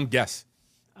us from, guess.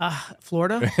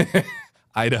 Florida?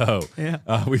 Idaho. Yeah.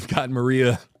 We've got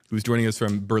Maria, who's joining us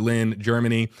from Berlin,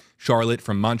 Germany. Charlotte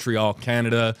from Montreal,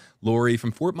 Canada. Lori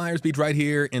from Fort Myers Beach, right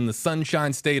here in the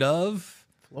sunshine state of...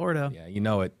 Florida. Yeah, you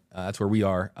know it. That's where we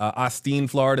are. Austin,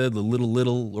 Florida, the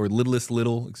littlest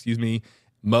little, excuse me.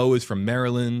 Mo is from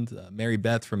Maryland. Mary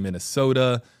Beth from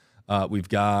Minnesota. We've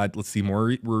got, let's see,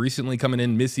 more recently coming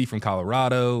in, Missy from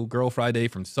Colorado, Girl Friday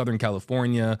from Southern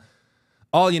California.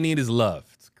 All You Need Is Love.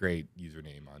 It's a great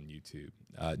username on YouTube.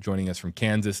 Joining us from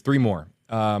Kansas. 3 more.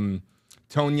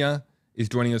 Tonya is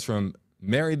joining us from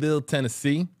Maryville,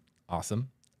 Tennessee. Awesome.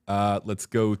 Let's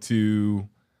go to,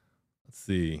 let's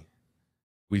see.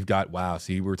 We've got, wow,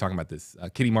 see, we were talking about this.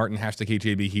 Kitty Martin,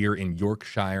 #HJB here in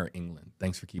Yorkshire, England.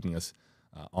 Thanks for keeping us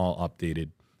all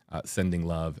updated. Sending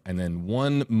love. And then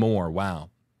one more. Wow.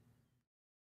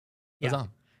 Yeah.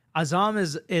 Azam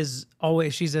is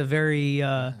always, she's a very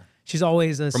she's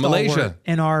always a from Malaysia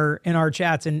in our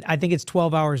chats, and I think it's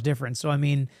 12 hours difference. So I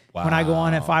mean, when I go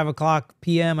on at 5:00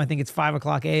 p.m., I think it's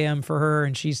 5:00 a.m. for her,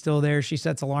 and she's still there. She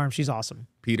sets alarms. She's awesome.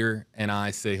 Peter and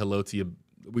I say hello to you.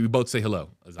 We both say hello,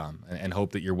 Azam, and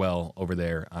hope that you're well over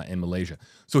there in Malaysia.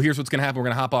 So here's what's going to happen. We're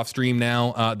going to hop off stream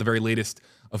now. The very latest,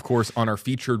 of course, on our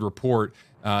featured report,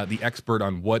 the expert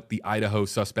on what the Idaho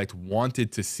suspect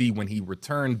wanted to see when he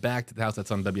returned back to the house.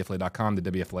 That's on WFLA.com, the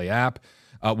WFLA app.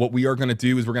 What we are going to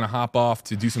do is we're going to hop off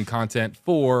to do some content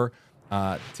for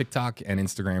TikTok and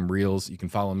Instagram Reels. You can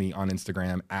follow me on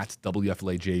Instagram at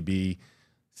WFLAJB.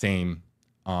 Same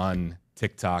on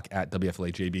TikTok at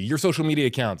WFLAJB. Your social media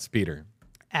accounts, Peter.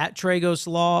 At Tragos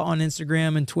Law on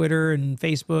Instagram and Twitter and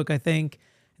Facebook, I think.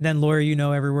 And then lawyer,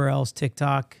 everywhere else,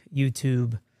 TikTok,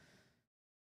 YouTube,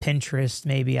 Pinterest,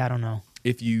 maybe, I don't know.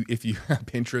 if you have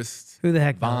Pinterest, Who the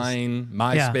heck knows? Vine,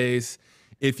 MySpace,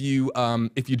 if you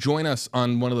join us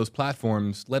on one of those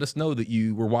platforms, let us know that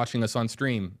you were watching us on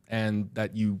stream and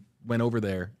that you went over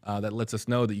there. That lets us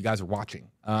know that you guys are watching.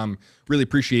 Really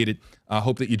appreciate it.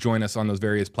 Hope that you join us on those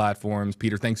various platforms.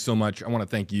 Peter, thanks so much. I want to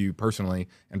thank you personally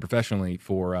and professionally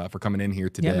for coming in here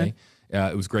today.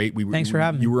 It was great. Thanks for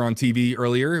having me. You were on TV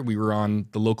earlier. We were on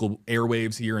the local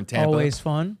airwaves here in Tampa. Always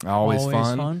fun. Always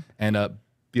fun. And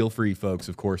feel free, folks,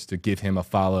 of course, to give him a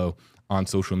follow on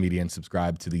social media and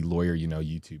subscribe to the Lawyer You Know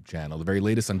YouTube channel. The very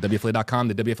latest on WFLA.com,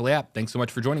 the WFLA app. Thanks so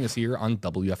much for joining us here on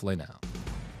WFLA Now.